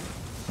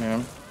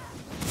 Yeah.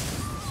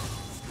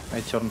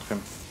 I turned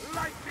him.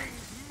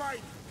 Lightning's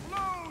might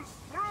flows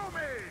through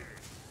me!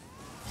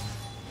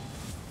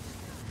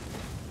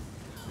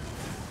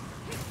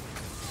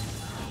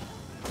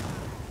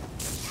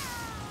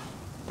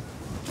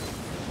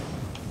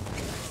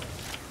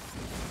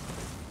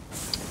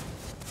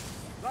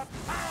 The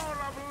power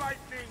of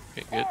lightning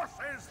Okay, good.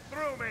 forces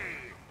through me!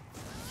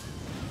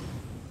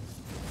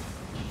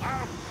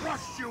 I'll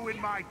crush you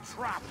in my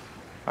trap!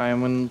 I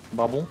am in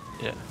bubble.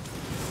 Yeah.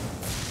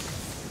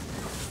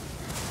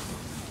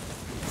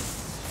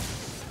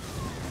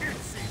 It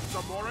seems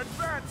a more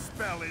advanced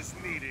spell is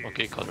needed.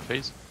 Okay, color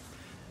phase.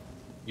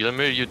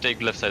 Gelmir, you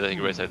take left side, I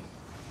think right side.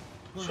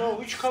 So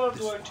which color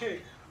do I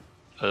take?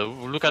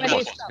 Look at the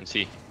boss and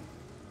see.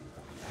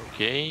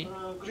 Okay.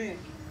 Green.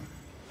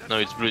 No,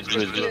 it's blue, it's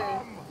blue, it's blue.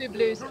 Two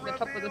blues at the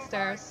top of the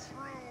stairs.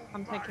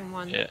 I'm taking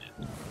one. Yeah.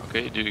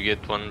 Okay, do you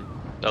get one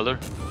dollar?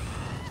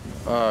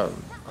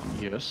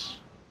 Yes.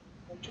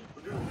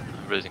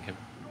 I'm raising him.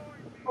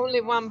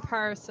 Only one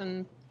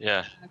person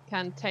Yeah.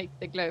 can take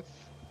the glyph.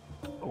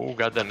 Oh,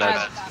 goddamn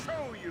that.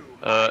 Show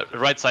you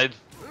Right side.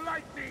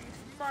 lightning's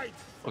might.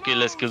 Okay,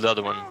 let's kill the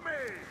other one. Through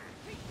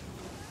me.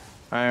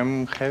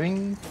 I'm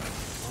having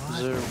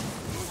the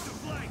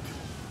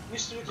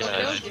Mystery Yeah,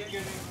 color.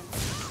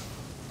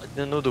 I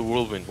didn't know the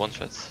whirlwind one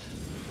shots.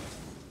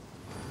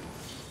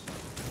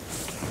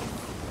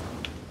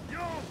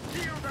 You'll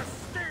feel the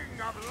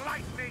sting of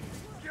lightning's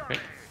fury.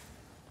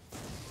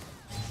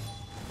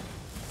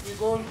 You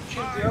go and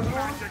kill the other one.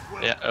 Magic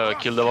will Yeah,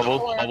 kill the bubble.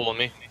 Bubble on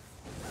me.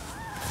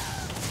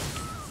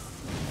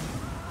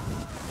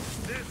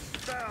 This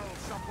spell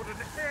shall put an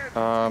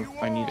end to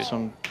you I need all.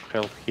 some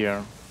help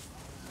here.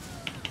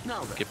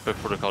 Now Okay, prep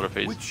for the color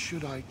phase. which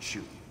should I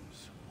choose?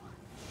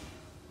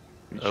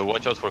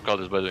 Watch out for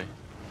colors, by the way.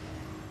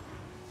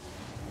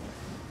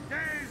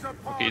 Gaze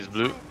upon Okay, it's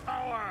blue. true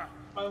power.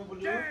 I'm blue.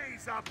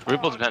 Gaze upon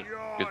Ripple's behind.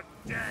 your Good.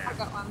 I death.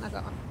 got one, I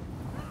got one.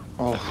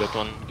 Oh, You got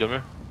one,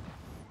 Gelmir?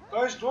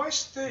 Guys, do I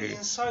stay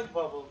inside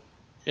bubble?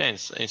 Yeah,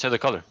 inside the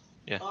color.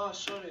 Yeah, Ah,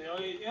 sorry.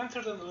 I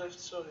entered on the left,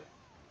 sorry.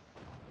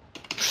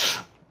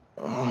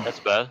 that's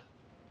bad.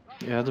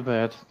 yeah, the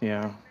bad.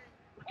 Yeah.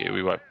 Okay,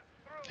 we wipe.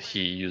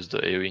 He used the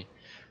AoE.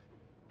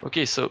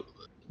 Okay, so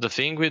the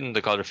thing when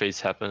the color phase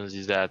happens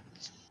is that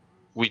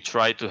we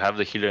try to have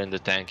the healer and the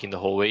tank in the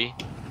hallway,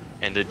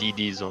 and the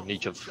DDs on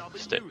each of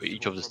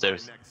the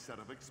stairs. Next set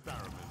of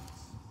experiments.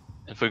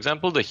 And for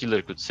example, the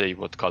healer could say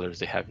what colors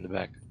they have in the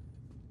back,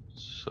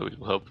 so it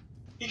will help.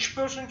 Each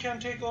person can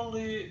take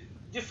only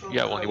different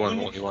Yeah, color, only one,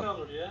 unique only one.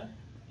 color, yeah?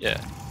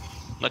 Yeah,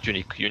 not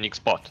unique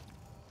spot.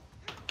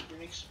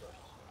 Unique spot.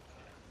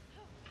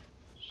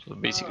 So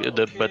basically,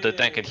 but the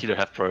tank and healer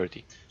have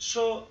priority.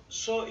 So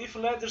if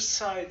ladder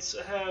sides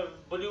have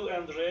blue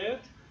and red,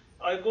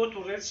 I go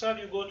to red side,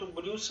 you go to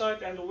blue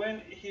side, and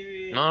when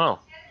he... No.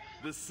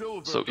 The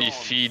silver So dawn if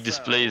he fell,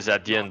 displays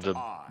at the end the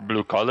not I.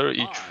 blue color,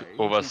 each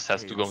I of us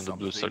has to became go in the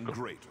blue something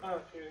circle. greater.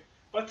 Okay.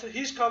 But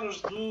his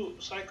colors do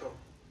cycle.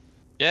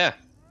 Yeah,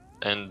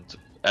 and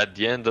at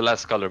the end, the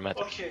last color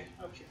matters. Okay.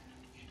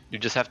 You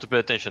just have to pay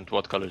attention to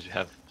what colors you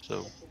have,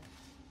 so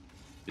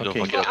you don't Okay.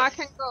 fuck it Well, up. I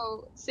can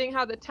go, seeing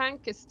how the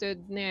tank is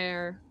stood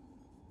near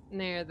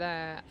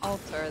the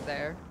altar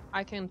there,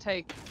 I can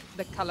take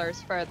the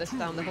colors furthest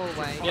down the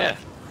hallway. Yeah,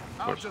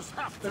 I'll just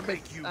have to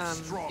make Because,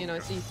 you stronger. you know,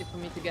 it's easy for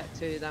me to get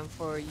to than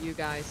for you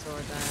guys or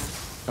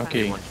the...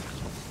 Okay.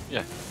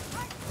 yeah.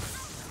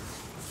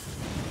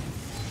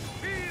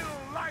 Feel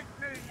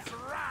lightning's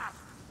wrath.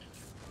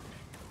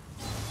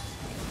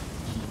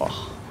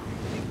 Oh.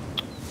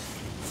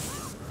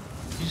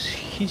 He's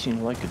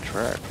hitting like a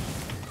trap.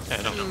 Yeah,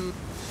 I know.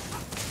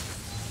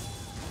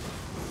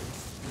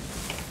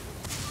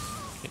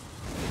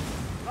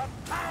 The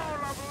power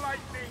of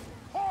lightning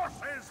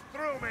courses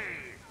through me.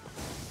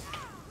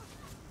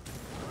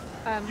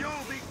 You'll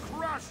be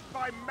crushed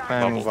by I'm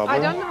magic. bubble. I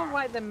don't know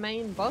why the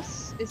main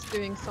boss is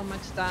doing so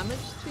much damage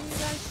to you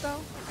guys though.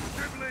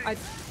 I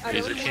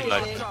He's don't a chin know.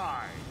 like-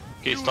 Die.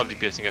 Okay, stop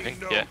DPSing, I think.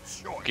 No Yeah.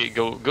 choice. Okay,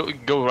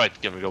 go right,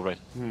 Gelmir, go right.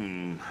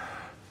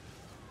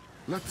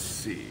 Let's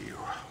see.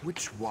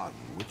 Which one?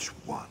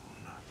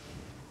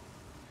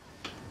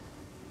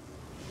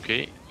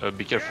 Okay,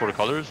 be careful for the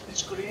colors.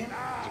 It's green.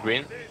 It's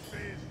green.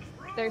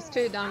 There's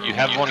two down You here.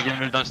 have one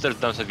Gelmir downstairs,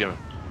 Gelmir.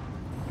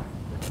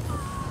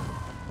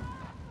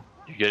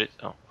 You get it?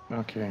 Oh.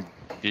 Okay.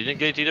 You didn't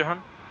get it either,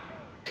 Han?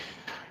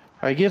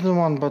 I gave them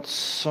one, but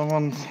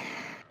someone.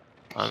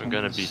 I'm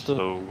gonna be Still-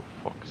 so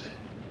fucked.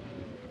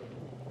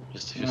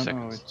 Just a few No,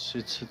 seconds.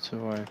 it's a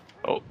while.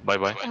 Oh, bye.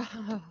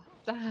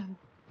 Damn.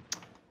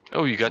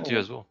 Oh, you got you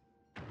as well.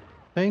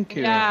 Thank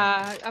you.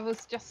 Yeah,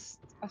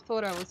 I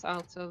thought I was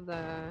out of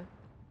the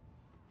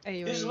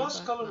AoE. His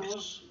last but- color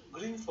was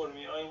green for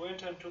me. I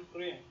went and took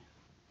green.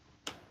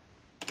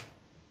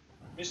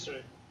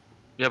 Mystery.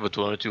 Yeah, but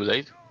we're too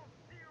late.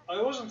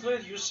 I wasn't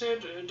late. You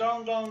said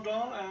down,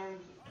 and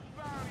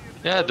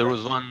Yeah, there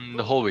was one in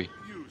the hallway.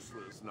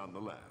 Useless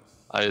nonetheless.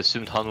 I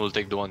assumed Han will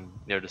take the one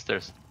near the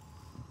stairs.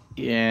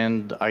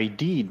 And I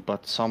did,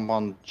 but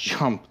someone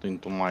jumped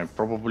into mine.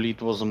 Probably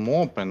it was a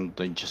mob, and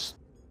they just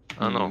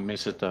I know.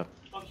 mess it up.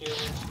 okay.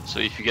 So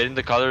if you get in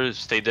the color,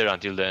 stay there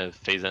until the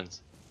phase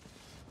ends.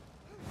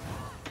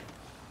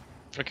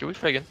 Okay, we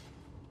try again.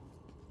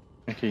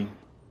 Okay.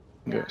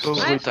 Go. Oh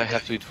Nice. wait, I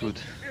have to eat food.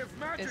 If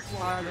magic It's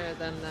harder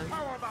than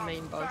the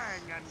main boss.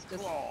 It's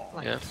just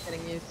like Yeah.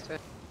 getting used to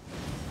it.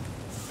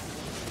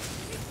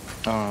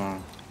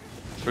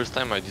 First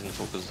time I didn't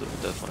focus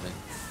that one.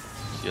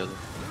 It's the other.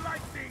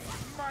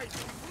 lightning's might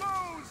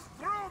flows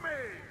through me.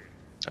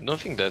 I don't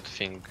think that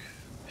thing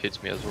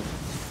hits me as well.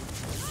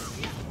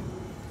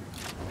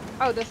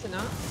 Oh, does it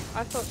not?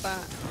 I thought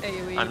that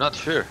AoE. I'm not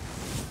sure.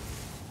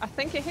 I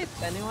think it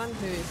hits anyone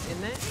who is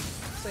in it.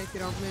 So if you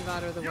don't move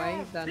out of the way,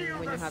 then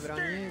when you have it on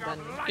you, then...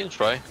 You can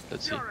try.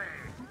 Let's see.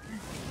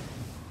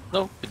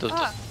 No, it doesn't.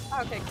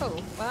 Ah, okay, cool.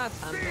 Well, that's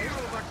handy.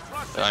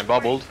 I'm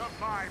bubbled.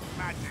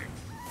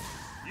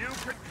 You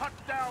can cut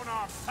down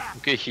our path.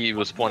 Okay, he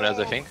will spawn as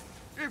I think.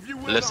 If you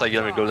will Left side,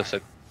 not Gelmir, go die, left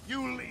side.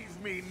 You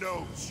leave me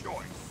no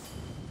choice.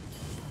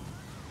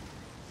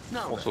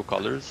 Now Also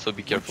colors, so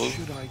be careful. what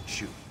should I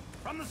choose?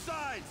 From the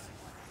sides.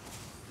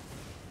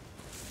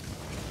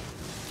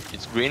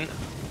 It's green.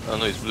 Oh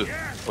no, it's blue.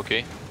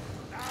 Okay.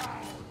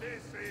 Now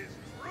this is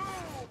true.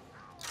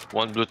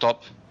 One blue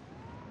top.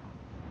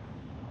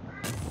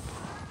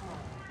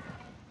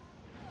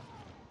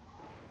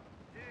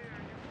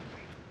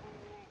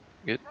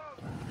 Good.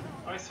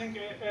 I think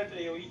add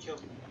AoE kill.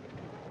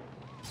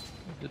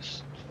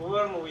 Just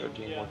Whirlwind,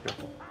 being yeah. more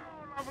careful.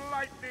 Ball of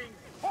lightning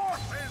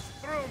forces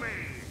through me.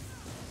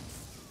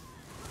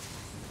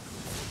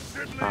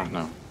 Ah,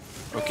 no.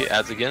 Okay,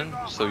 adds again,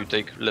 so you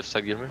take left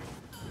side Gelmir.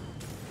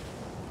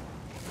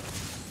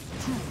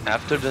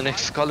 After the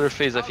next color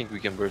phase, I think we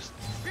can burst.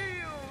 Feel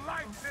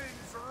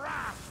lightning's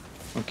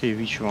wrath. Okay,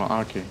 which one?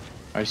 Okay,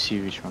 I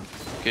see which one.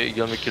 Okay,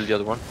 Gelmir kill the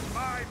other one.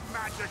 My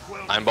magic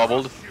will I'm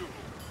bubbled. crush you.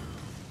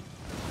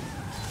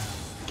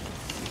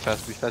 Be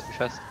fast, be fast, be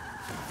fast.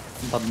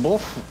 But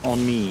both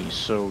on me,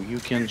 so you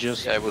can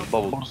just... Yeah, I was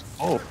bubbled.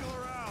 Oh, Circle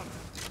around.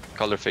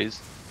 Color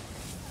phase.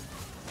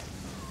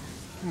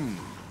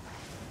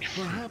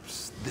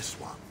 Perhaps this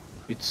one.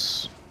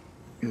 it's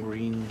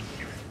green.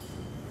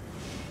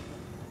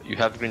 You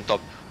have green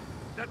top.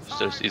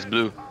 Stairs is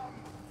blue.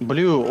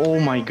 Blue, oh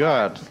my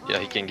god. Yeah,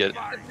 he can get it.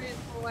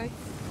 Away.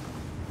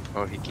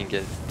 Oh, he can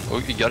get it. Oh,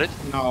 you got it?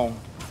 No,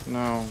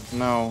 no,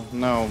 no,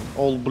 no.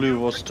 All blue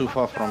was too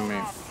far from me.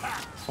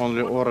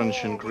 Only orange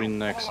and green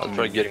next to I'll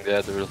try me. getting the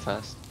ad real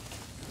fast.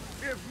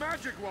 If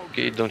magic won't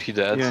Okay, don't hit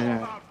the ads. Yeah,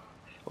 yeah.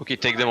 Okay,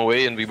 take them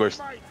away and we burst.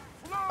 fight,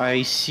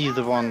 I see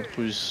the one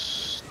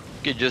who's...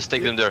 Okay, just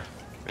take them there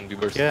and we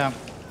burst. Yeah,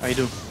 I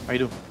do, I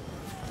do.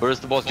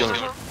 Burst the boss,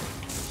 Gelmir.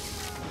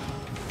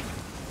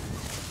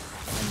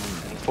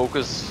 And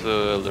focus,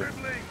 Elder.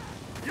 sibling,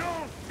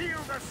 you'll feel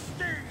the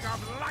sting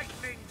of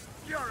lightning's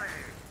fury.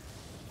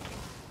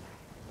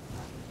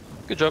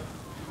 Good job.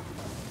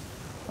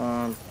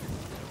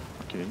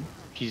 Okay,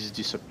 he's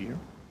disappeared.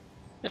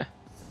 Yeah.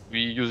 We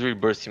usually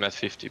burst him at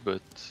 50,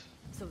 but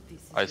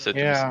I said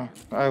Yeah,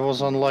 I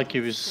was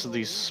unlucky with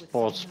these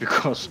spots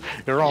because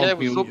around yeah, I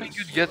me... was hoping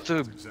you'd get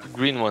the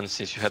green one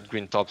since you had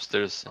green top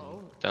stairs and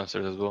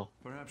downstairs as well.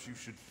 Perhaps you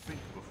should think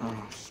before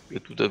you speak.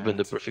 It would have been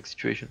the perfect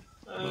situation.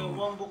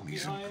 One book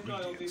behind,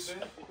 I'll be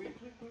back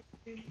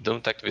quickly.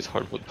 Don't activate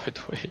hard mode, by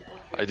the way.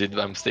 I did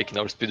a mistake in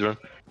our speedrun.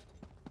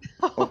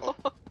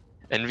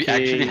 And we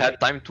actually had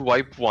time to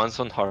wipe once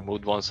on hard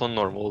mode, once on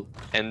normal,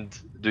 and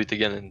do it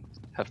again and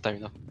have time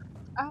enough.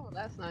 Oh,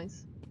 that's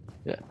nice.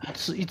 Yeah.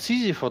 It's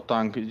easy for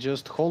tank,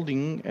 just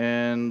holding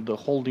and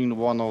holding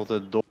one of the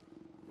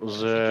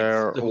doors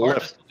there The left.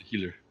 hardest of the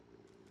healer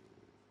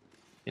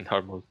in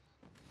hard mode.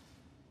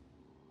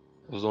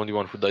 I was the only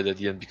one who died at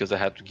the end because I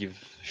had to give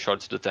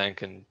shards to the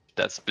tank and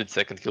that split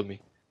second killed me.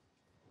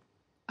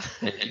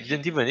 And he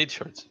didn't even need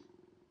shards,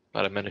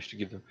 but I managed to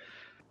give them.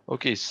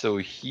 Okay, so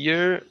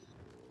here,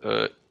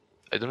 I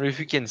don't know if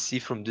you can see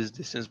from this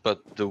distance,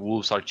 but the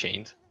wolves are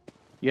chained.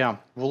 Yeah,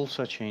 wolves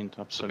are chained,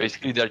 So absolutely.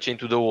 basically they're chained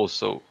to the wall,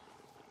 so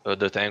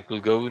the tank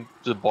will go to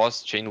the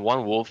boss, chain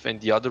one wolf,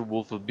 and the other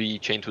wolf will be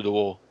chained to the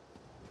wall.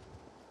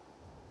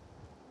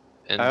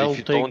 And I'll if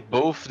you take- don't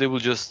both, they will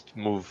just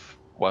move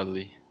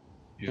wildly.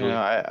 Usually.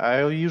 Yeah,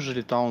 I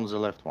usually down the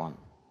left one.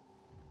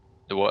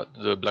 The what?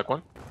 The black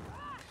one?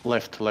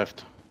 Left.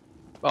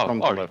 Oh, From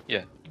the alright, left.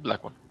 yeah, the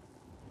black one.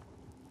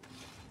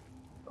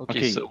 Okay,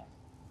 Okay. so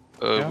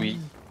Yeah.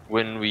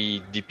 when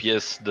we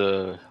DPS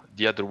the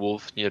other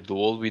wolf near the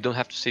wall, we don't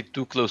have to stay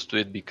too close to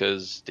it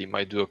because they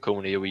might do a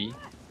cone AoE.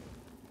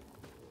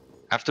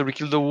 After we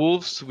kill the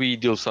wolves, we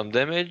deal some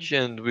damage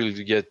and we'll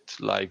get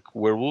like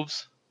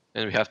werewolves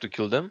and we have to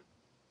kill them.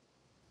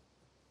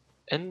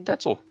 And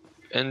that's all.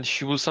 And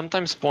she will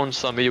sometimes spawn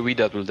some AoE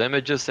that will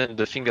damage us and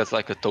the thing that's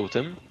like a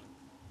totem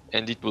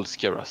and it will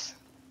scare us.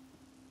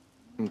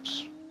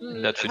 Oops.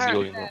 That should be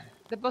all you know.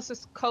 The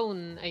boss's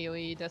cone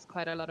AoE does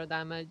quite a lot of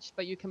damage,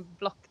 but you can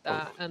block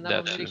that and that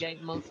that'll should-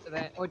 mitigate most of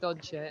it, or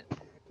dodge it.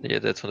 Yeah,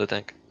 that's on the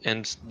tank.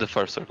 And the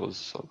fire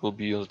circles will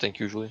be on the tank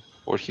usually,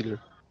 or healer.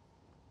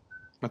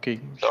 Okay,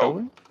 So- shall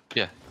we?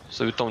 Yeah,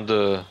 so we taunt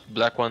the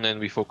black one and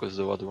we focus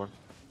the other one.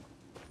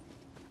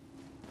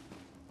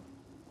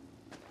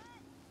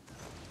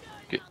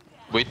 Okay,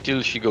 wait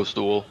till she goes to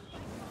the wall.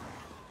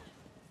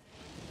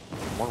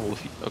 One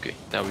wolf hit. Okay,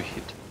 now we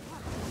hit.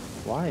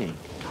 Why?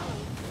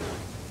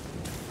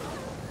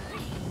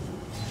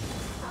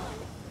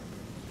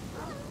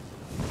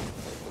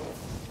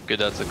 Okay,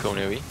 that's a cone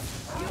AoE.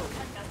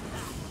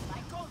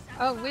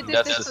 Oh, we did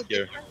That's this the so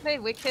scare. differently.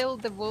 We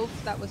killed the wolf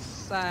that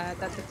was that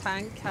the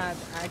tank had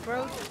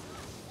aggro.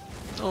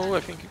 Oh, I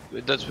think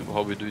that's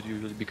how we do it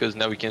usually, because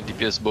now we can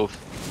DPS both.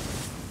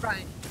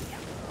 Right.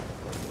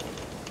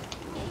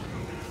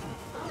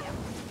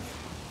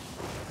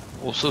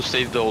 Also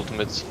save the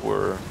ultimates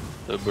for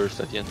the burst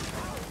at the end.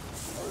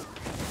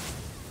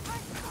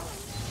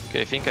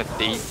 Okay, I think at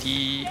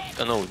 80...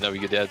 Oh no, now we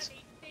get the ads.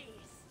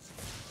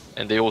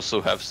 And they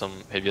also have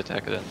some heavy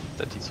attack then,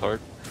 that hits hard.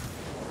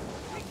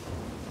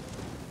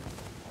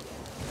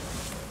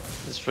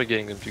 Let's try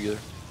getting them together.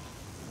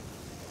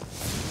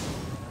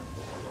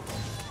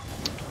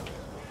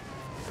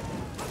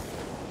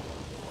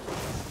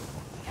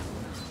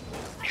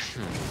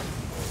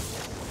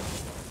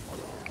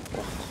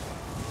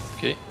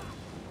 Okay.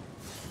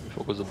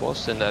 Focus the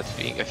boss, and I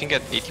think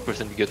at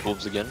 80% we get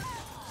wolves again.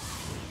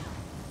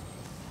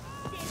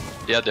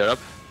 Yeah, they're up.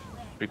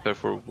 Prepare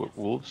for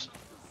wolves.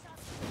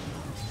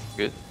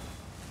 Good.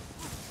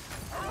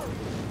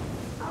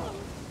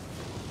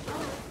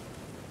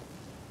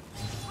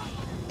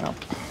 Yep.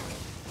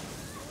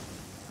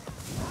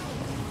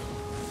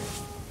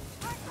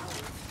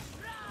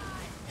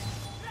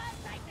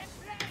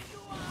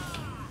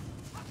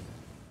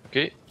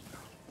 Okay.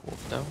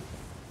 Wolf down.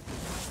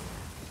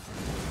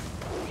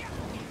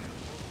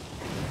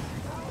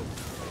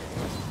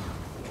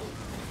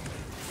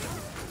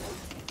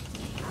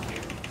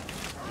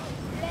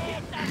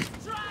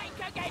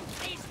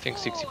 I think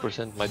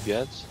 60% might be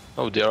ads.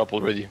 Oh, they're up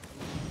already.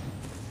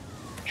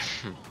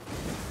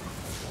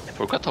 I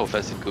forgot how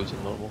fast it goes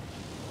in normal.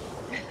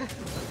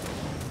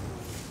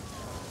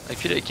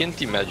 Actually, I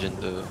can't imagine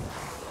the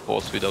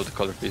boss without the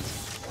color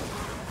phase.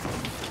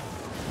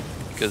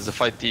 Because the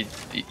fight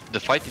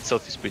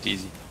itself is pretty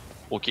easy.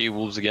 Okay,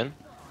 wolves again.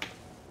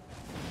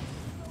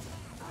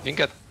 I think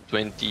at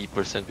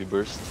 20% we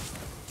burst,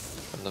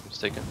 if I'm not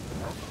mistaken.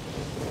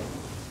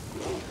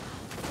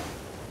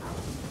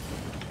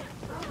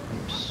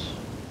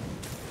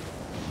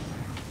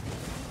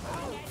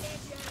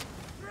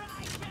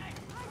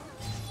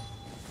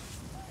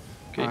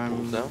 Okay,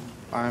 wolves down.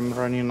 I'm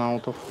running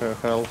out of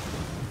health.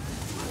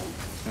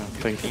 Yeah,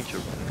 thank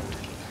you.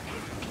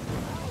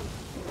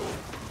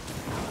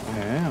 I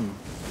am.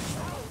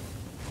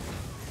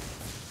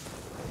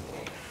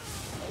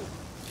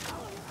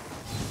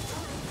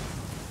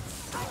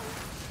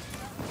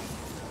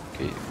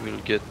 Okay,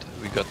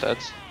 we got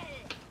that.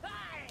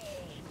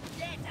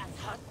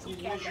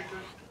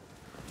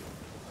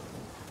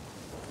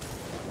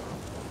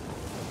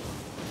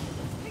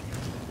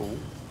 Oh.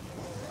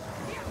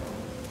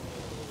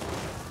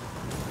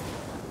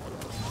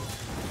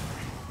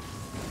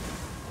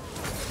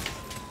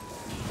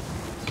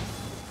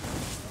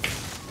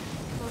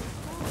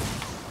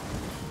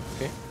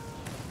 Okay.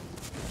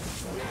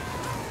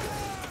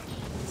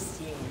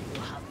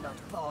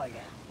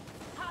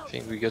 I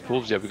think we get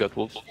wolves. Yeah, we got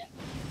wolves.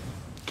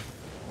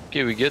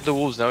 Okay, we get the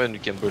wolves now and we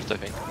can burst, I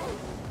think.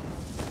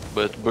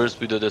 But burst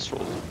with the death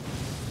roll.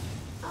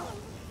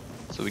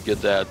 So we get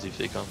the ads if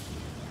they come.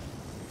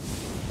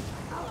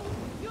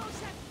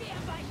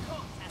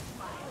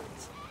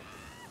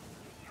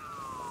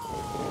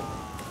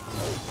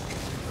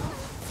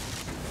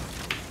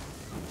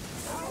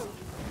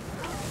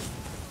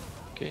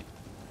 Okay.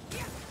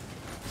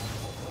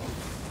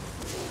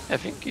 I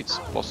think it's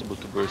possible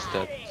to burst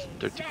at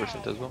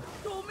 30% as well.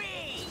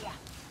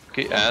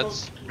 Okay,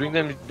 ads. Bring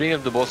them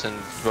the boss and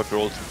drop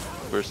your ult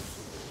first.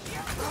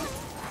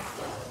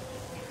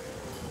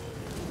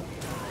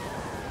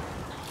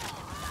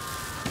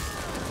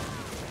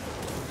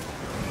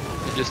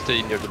 And just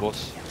stay near the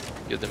boss.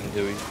 Get them in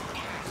the way.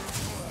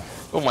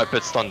 Oh, my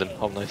pet stunned them.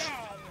 How nice.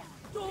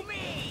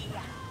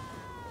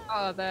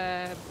 Oh,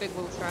 the big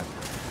wolves are up.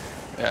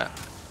 Yeah.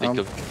 Take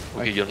them.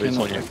 Okay, Gelmir, it's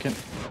on you.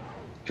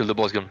 Kill the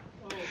boss, Gelmir.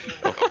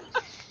 Oh.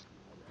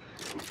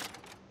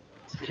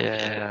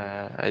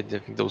 Yeah, I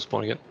didn't think that was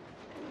spawn again.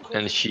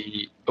 And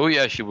she... Oh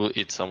yeah, she will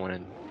eat someone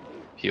and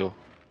heal.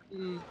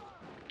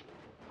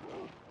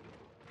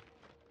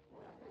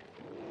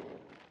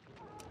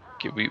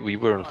 Okay, we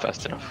weren't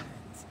fast enough.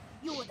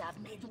 You would have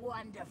made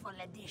wonderful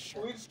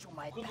additions to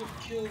my Could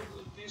have killed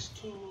these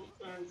two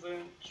and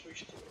then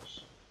switched to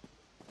us.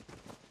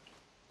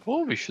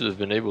 Oh, we should have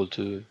been able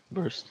to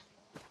burst.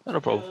 Not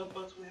a problem.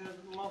 But we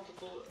had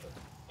multiple...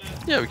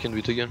 Yeah, we can do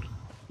it again.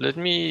 Let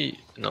me...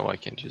 No, I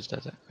can't use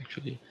that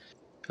actually.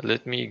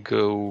 Let me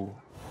go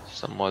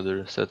some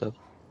other setup.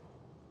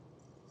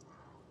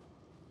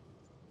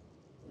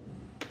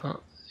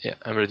 Yeah,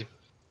 I'm ready.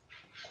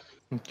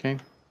 Okay.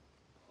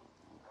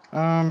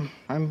 I'm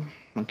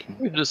okay.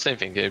 We do the same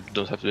thing. I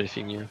don't have to do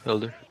anything new,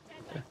 Elder.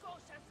 Yeah.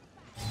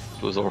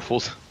 It was our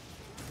fault.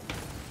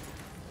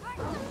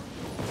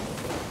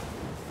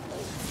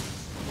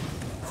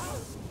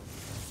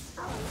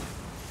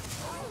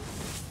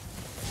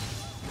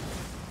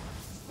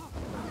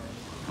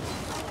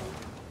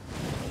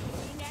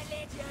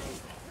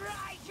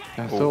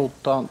 I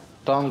thought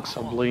tanks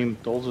are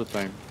blamed all the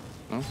time,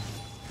 no?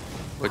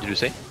 What did you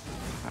say?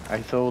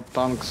 I thought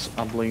tanks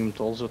are blamed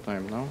all the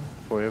time, no?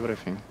 For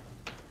everything.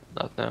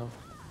 Not now.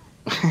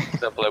 For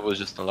example, I was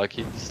just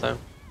unlucky this time.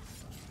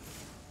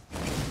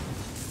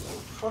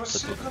 For a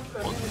second, I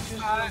didn't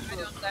use I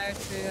don't dare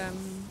to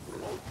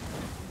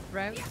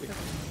route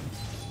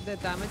the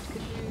damage.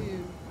 Could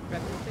you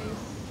replicate?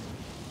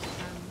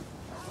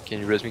 Can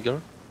you res me,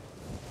 Gelmir?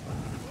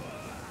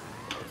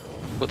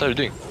 What are you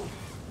doing?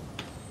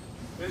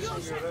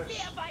 Racing your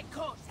race.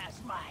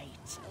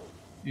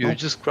 You're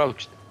just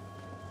crouched.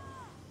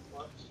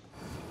 What?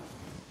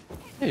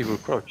 Yeah, you were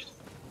crouched.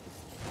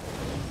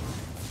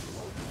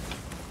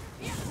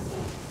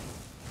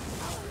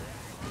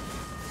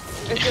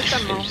 It's just a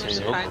Can you moment. say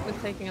The no? tank was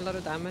taking a lot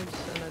of damage,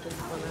 and I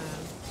didn't want to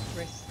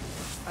risk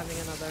having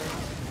another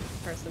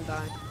person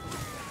die.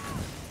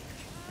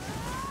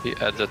 He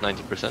adds at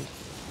 90%.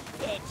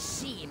 It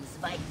seems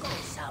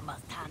Vicosa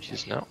must handle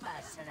She's now.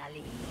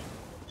 personally.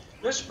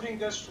 Let's bring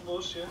guys to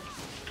boss, yeah?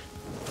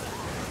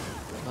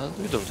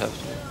 We don't have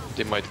to.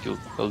 They might kill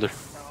Elder.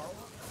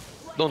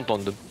 Don't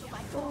taunt them.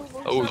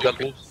 Oh, we got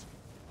wolves.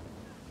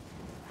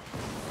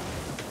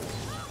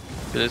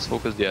 Okay, let's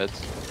focus the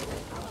ads.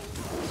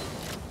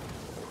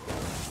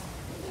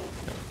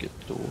 Get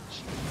the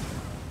wolves.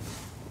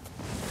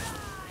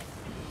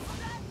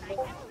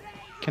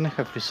 Can I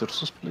have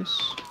resources, please?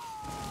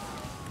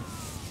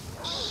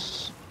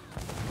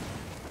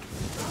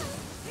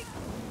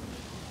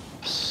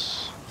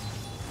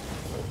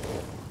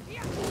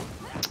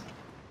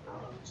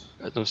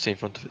 Don't stay in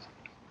front of it.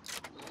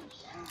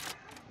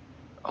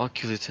 I'll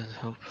kill it and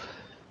help.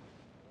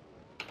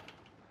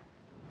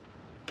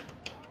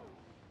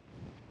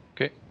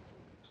 Okay.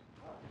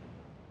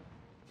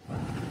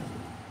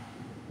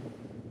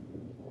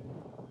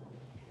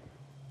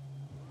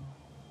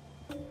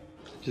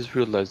 Just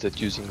realized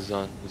that using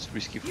Zan is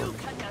risky for You me.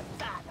 cannot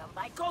fathom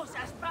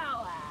Vicosa's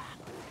power.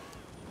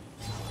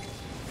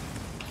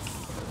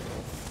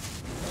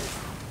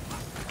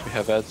 We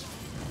have ads.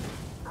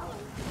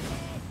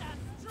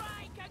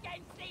 Strike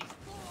against these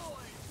fools.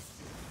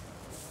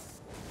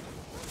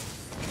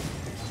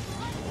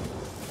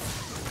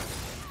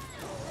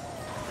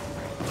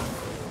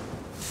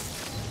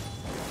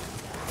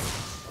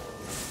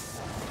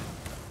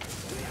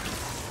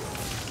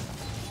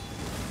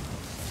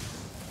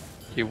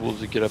 Okay,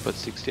 wolves will get up at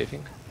 60, I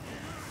think.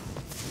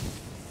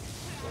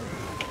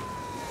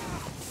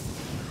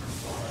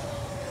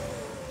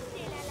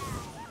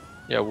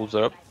 Yeah, wolves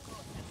are up.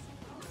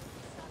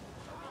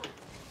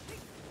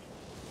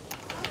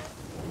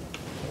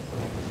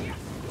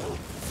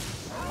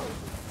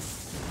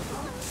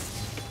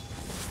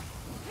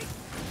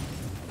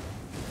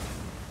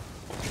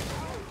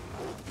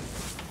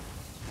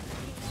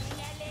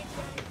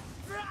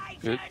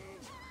 Good.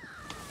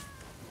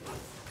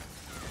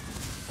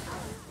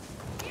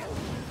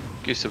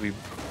 Okay, so we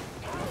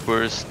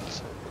burst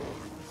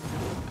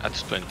at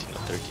 20,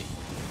 not 30.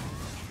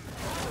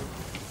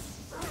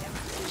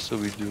 So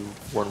we do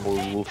one more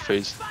wolf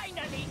phase.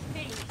 Finally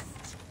feast.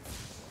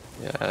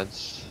 Yeah,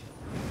 adds.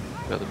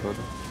 Got about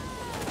it.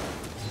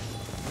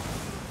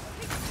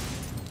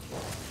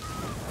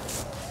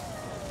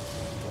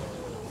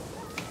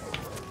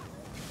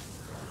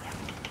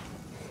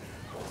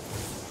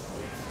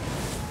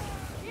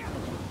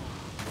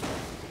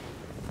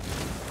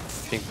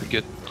 I think we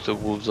get the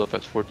wolves up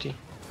at 40.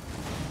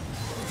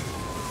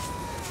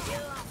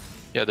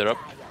 Yeah, they're up.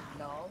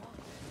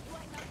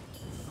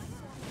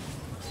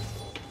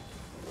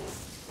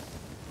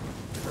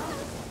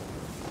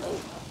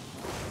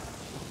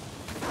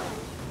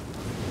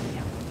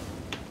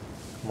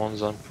 Come on,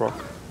 Zan, proc.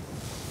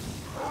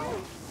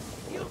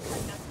 You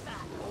cannot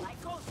fathom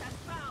Vicosa's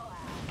power.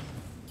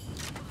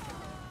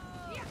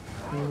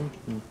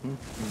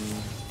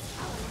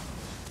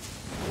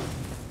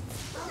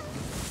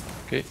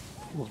 Okay,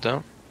 move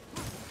down.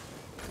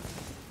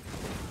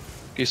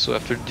 Okay, so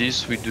after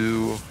this we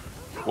do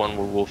one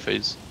more wolf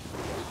phase.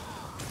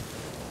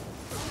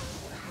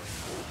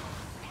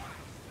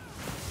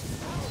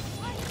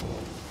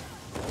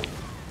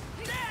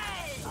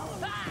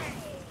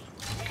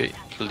 Okay,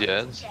 kill the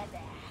ads.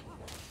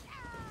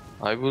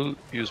 I will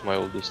use my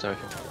ult this time,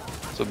 I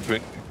think. So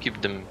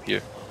keep them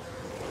here.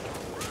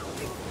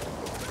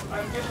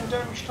 I'm getting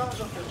damage, tons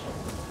of it.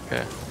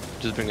 Okay,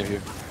 just bring them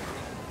here.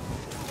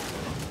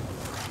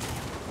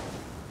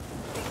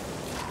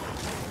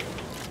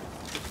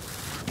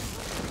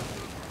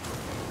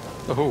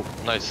 Oh,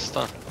 nice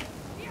stun.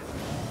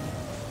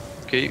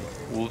 Okay,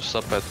 wolves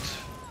up at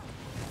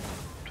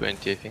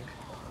 20, I think.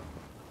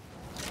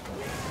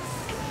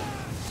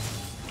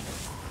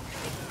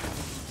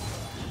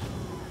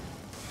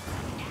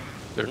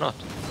 They're not.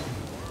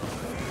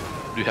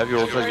 Do you have your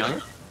ult ready?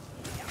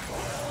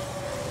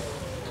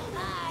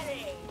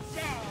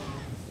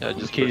 Yeah,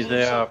 just Okay, burst.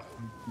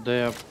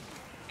 they are.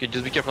 Okay,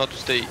 just be careful not to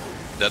stay.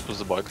 That was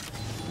the bug.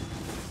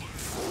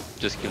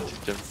 Just killed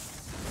them.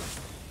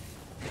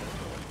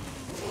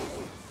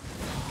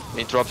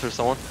 Interrupt her,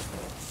 someone.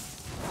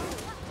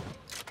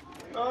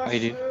 I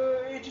did.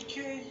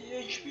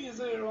 80k HP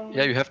there on.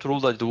 Yeah, you have to roll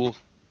like the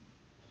wolf.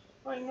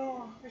 I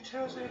know, it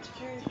has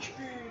 80k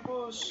HP,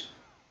 boss.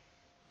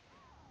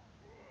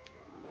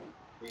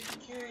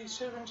 80k,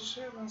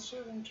 77,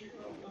 70.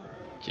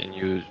 Can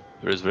you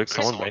resurrect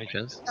someone by any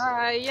chance?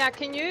 Yeah,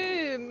 can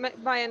you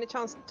by any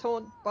chance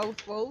taunt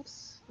both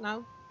wolves?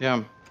 No?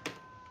 Yeah.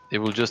 They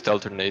will just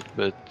alternate,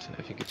 but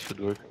I think it should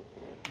work.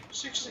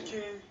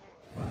 60k.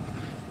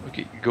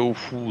 Okay, go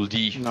full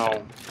D.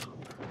 No.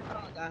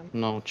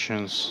 No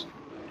chance.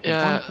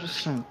 Yeah,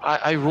 1%.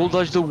 I roll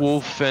dodged the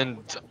wolf and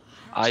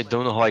I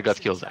don't know how I got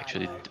killed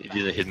actually. It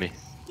didn't hit me.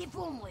 If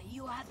only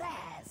you had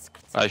asked.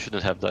 I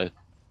shouldn't have died.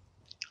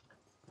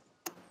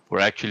 Or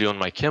actually on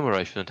my camera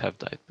I shouldn't have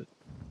died, but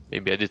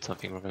maybe I did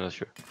something wrong, I'm not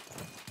sure.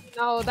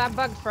 No, that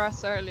bugged for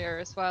us earlier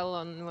as well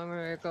on when we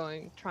were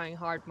trying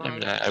hard I mean,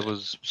 mode. I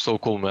was so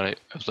calm when I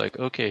was like,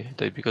 okay, I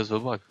died because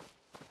of a bug.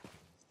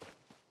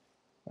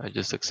 I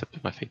just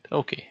accepted my fate.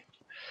 Okay.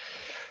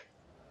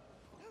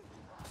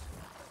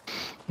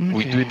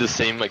 We do it the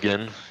same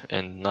again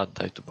and not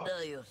die to bug.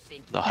 Do you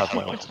think I'll have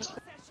my ult.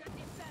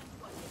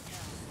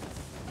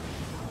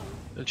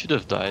 It should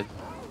have died.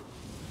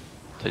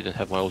 I didn't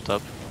have my ult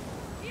up.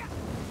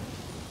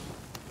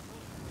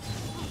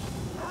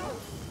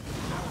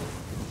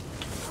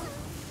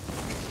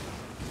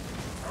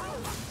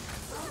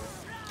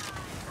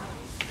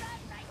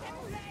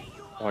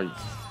 Oi.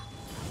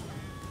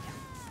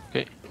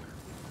 Okay.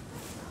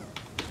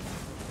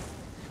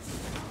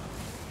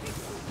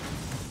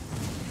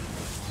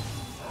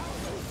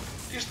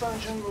 This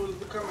dungeon will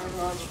become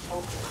another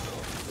focus.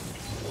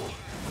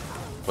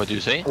 What do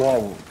you say?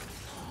 Wow.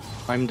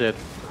 I'm dead.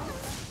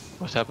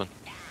 What happened?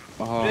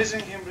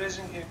 Blazing him,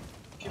 blazing him.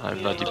 Keep I'm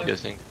me not alive.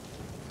 guessing.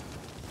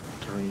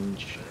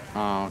 Range.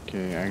 Ah,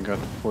 okay. I got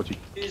 40k.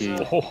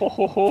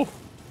 He's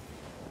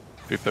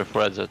Prepare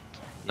for ads at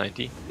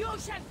 90. you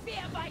shall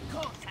fear my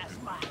Cota's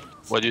might?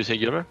 What do you say,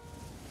 Gelmir?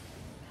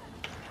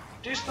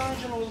 This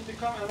dungeon will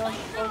become another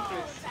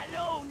focus.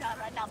 Alone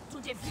are enough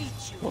to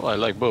defeat you. Well, I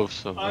like both,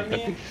 so I I'm mean,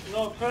 happy.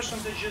 no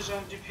percentages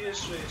and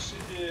DPS rates.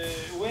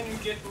 When you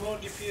get more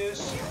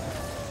DPS,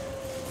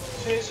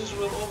 phases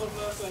will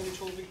overlap and it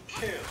will be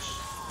chaos.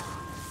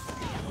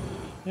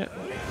 Yeah.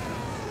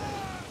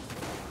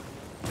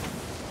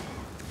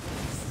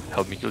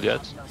 Help me kill the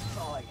ads.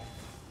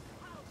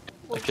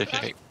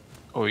 Okay.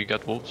 Oh, you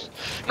got wolves.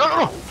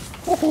 No!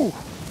 Woohoo!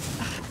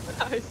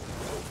 Nice.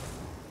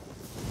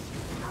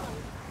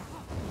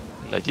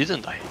 And I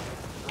didn't die.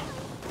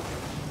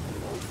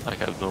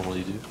 Like I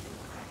normally do.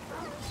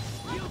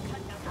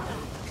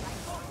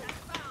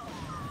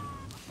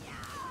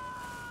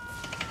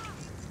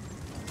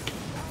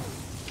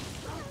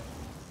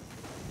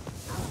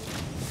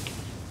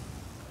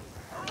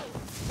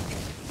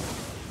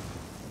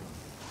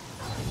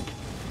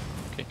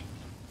 Okay.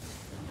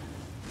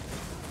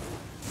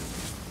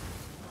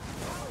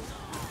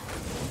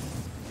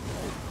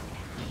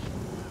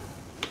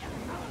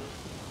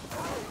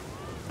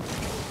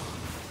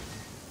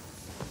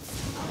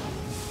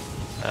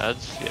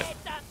 Ads, yeah.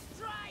 Let us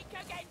strike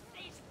against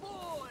these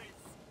fools.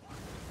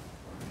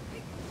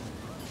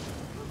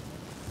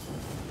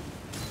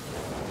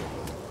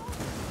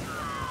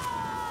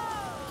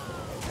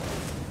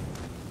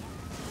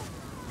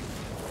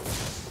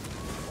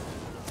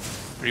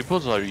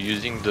 Repos, are you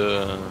using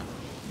the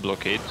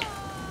blockade?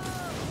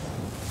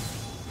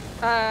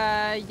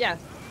 Yes.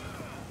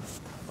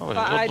 Oh, But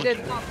I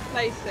did not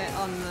place it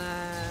on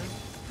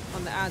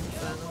the ads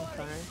then, I'm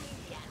sorry.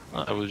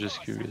 I was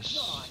just curious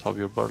how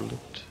your bar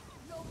looked.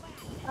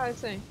 I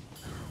see.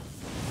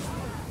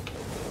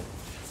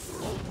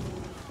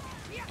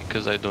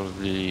 Because I don't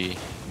really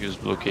use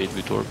blockade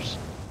with orbs.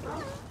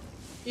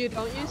 You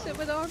don't use it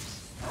with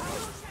orbs?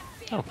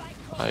 No.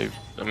 I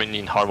mean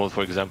in hard mode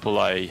for example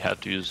I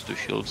had to use 2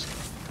 shields.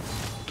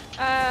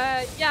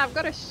 Yeah, I've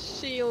got a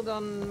shield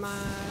on my...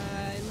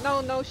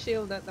 No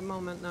shield at the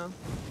moment, no.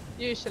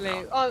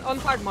 Usually, on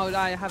hard mode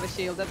I have a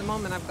shield. At the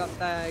moment I've got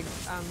the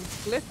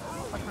glyph.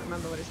 I can't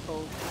remember what it's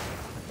called.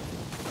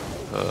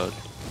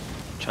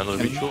 Channel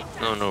ritual?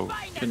 No.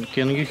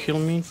 Can you heal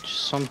me?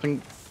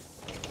 Something?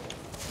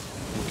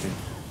 Okay.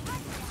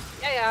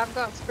 Yeah, I've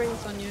got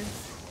springs on you.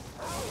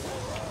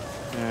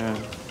 Yeah.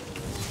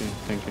 Okay,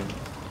 thank you.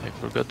 I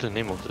forgot the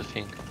name of the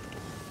thing.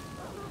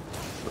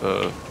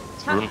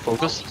 Rune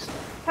focus?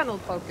 Tunnel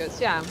focus,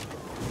 yeah.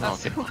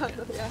 That's Okay. the one,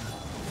 yeah.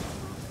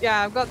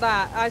 Yeah, I've got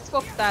that. I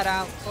swapped that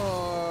out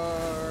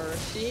for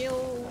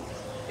shield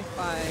if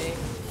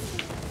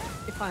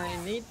I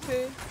need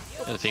to.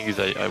 The thing is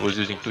I was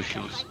using 2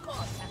 shields.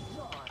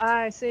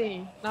 I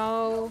see.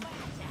 No,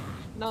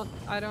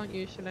 I don't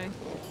usually.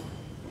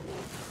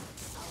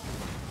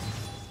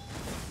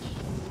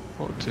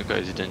 Oh, the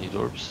guys didn't need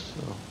orbs,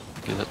 so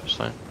okay, that was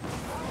fine.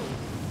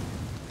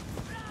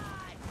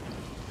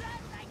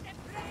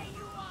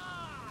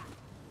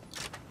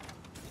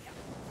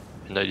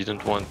 And I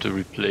didn't want to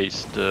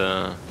replace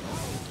the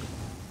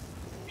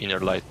inner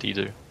light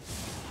either.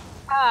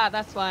 Ah,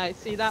 that's why.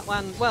 See that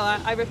one? Well,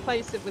 I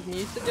replace it with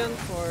mutagen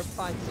for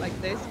fights like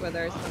this where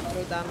there's a lot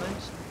of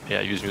damage. Yeah,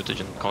 I use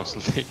mutagen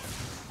constantly.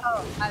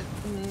 Oh,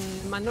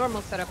 my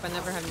normal setup I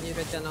never have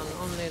mutagen on.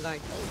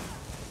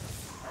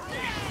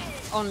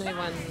 Only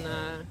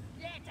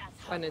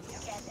when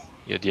it's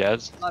Yeah, the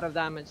ads. a lot of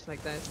damage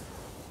like this.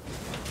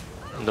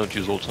 And don't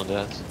use ults on the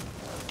ads.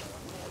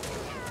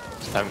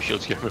 Spam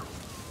shields here.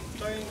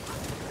 Dying.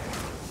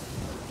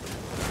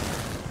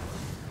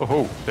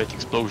 Oh, that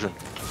explosion.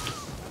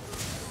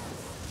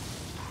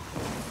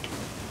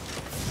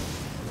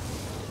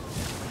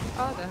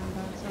 Oh damn,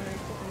 sorry,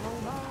 it took a long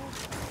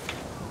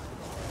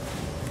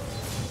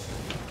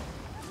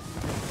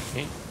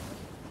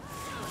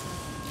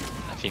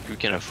think we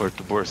can afford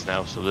to burst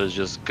now, so let's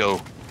just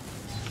go.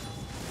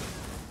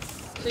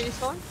 So you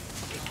spawn?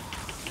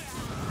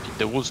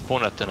 They will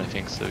spawn at 10, I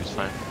think, so it's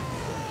fine.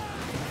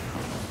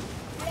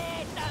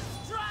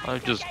 I'll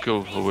just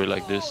go away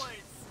like this.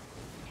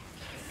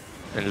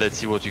 And let's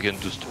see what you can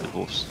do, stupid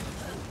wolves.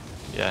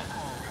 Yeah.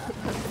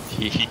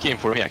 He came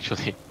for me,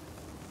 actually.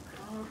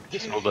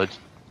 Just no dodge.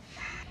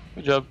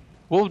 Good job.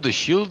 Whoa, the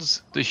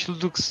shields! The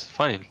shield looks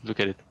fine, look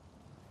at it.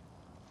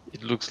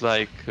 It looks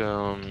like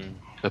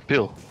a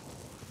pill.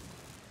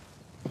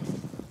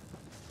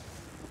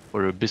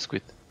 Or a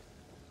biscuit.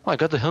 Oh, I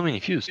got the helmet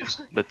infused.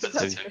 That's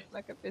heavy.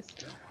 Like a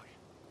biscuit.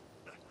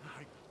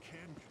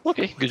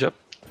 Okay, good job.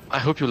 I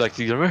hope you liked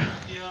it, Gelmir.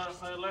 Yeah,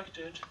 I liked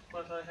it,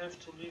 but I have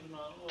to leave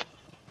now.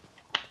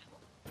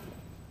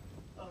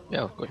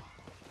 Yeah, okay.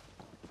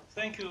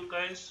 Thank you,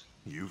 guys.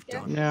 You've Yeah.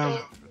 done Yeah.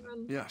 it.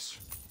 Yes.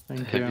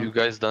 Thank Have you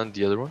guys done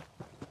the other one?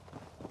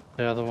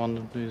 The other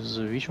one is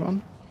which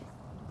one?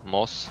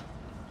 Moss?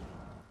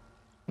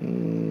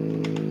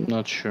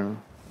 Not sure.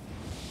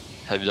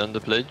 Have you done the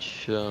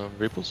pledge,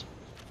 Ripples?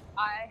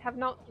 I have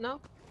not. No.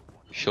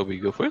 Shall we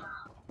go for it?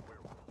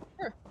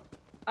 Sure.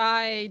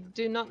 I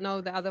do not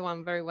know the other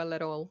one very well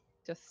at all.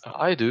 Just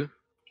I do.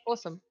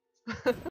 awesome.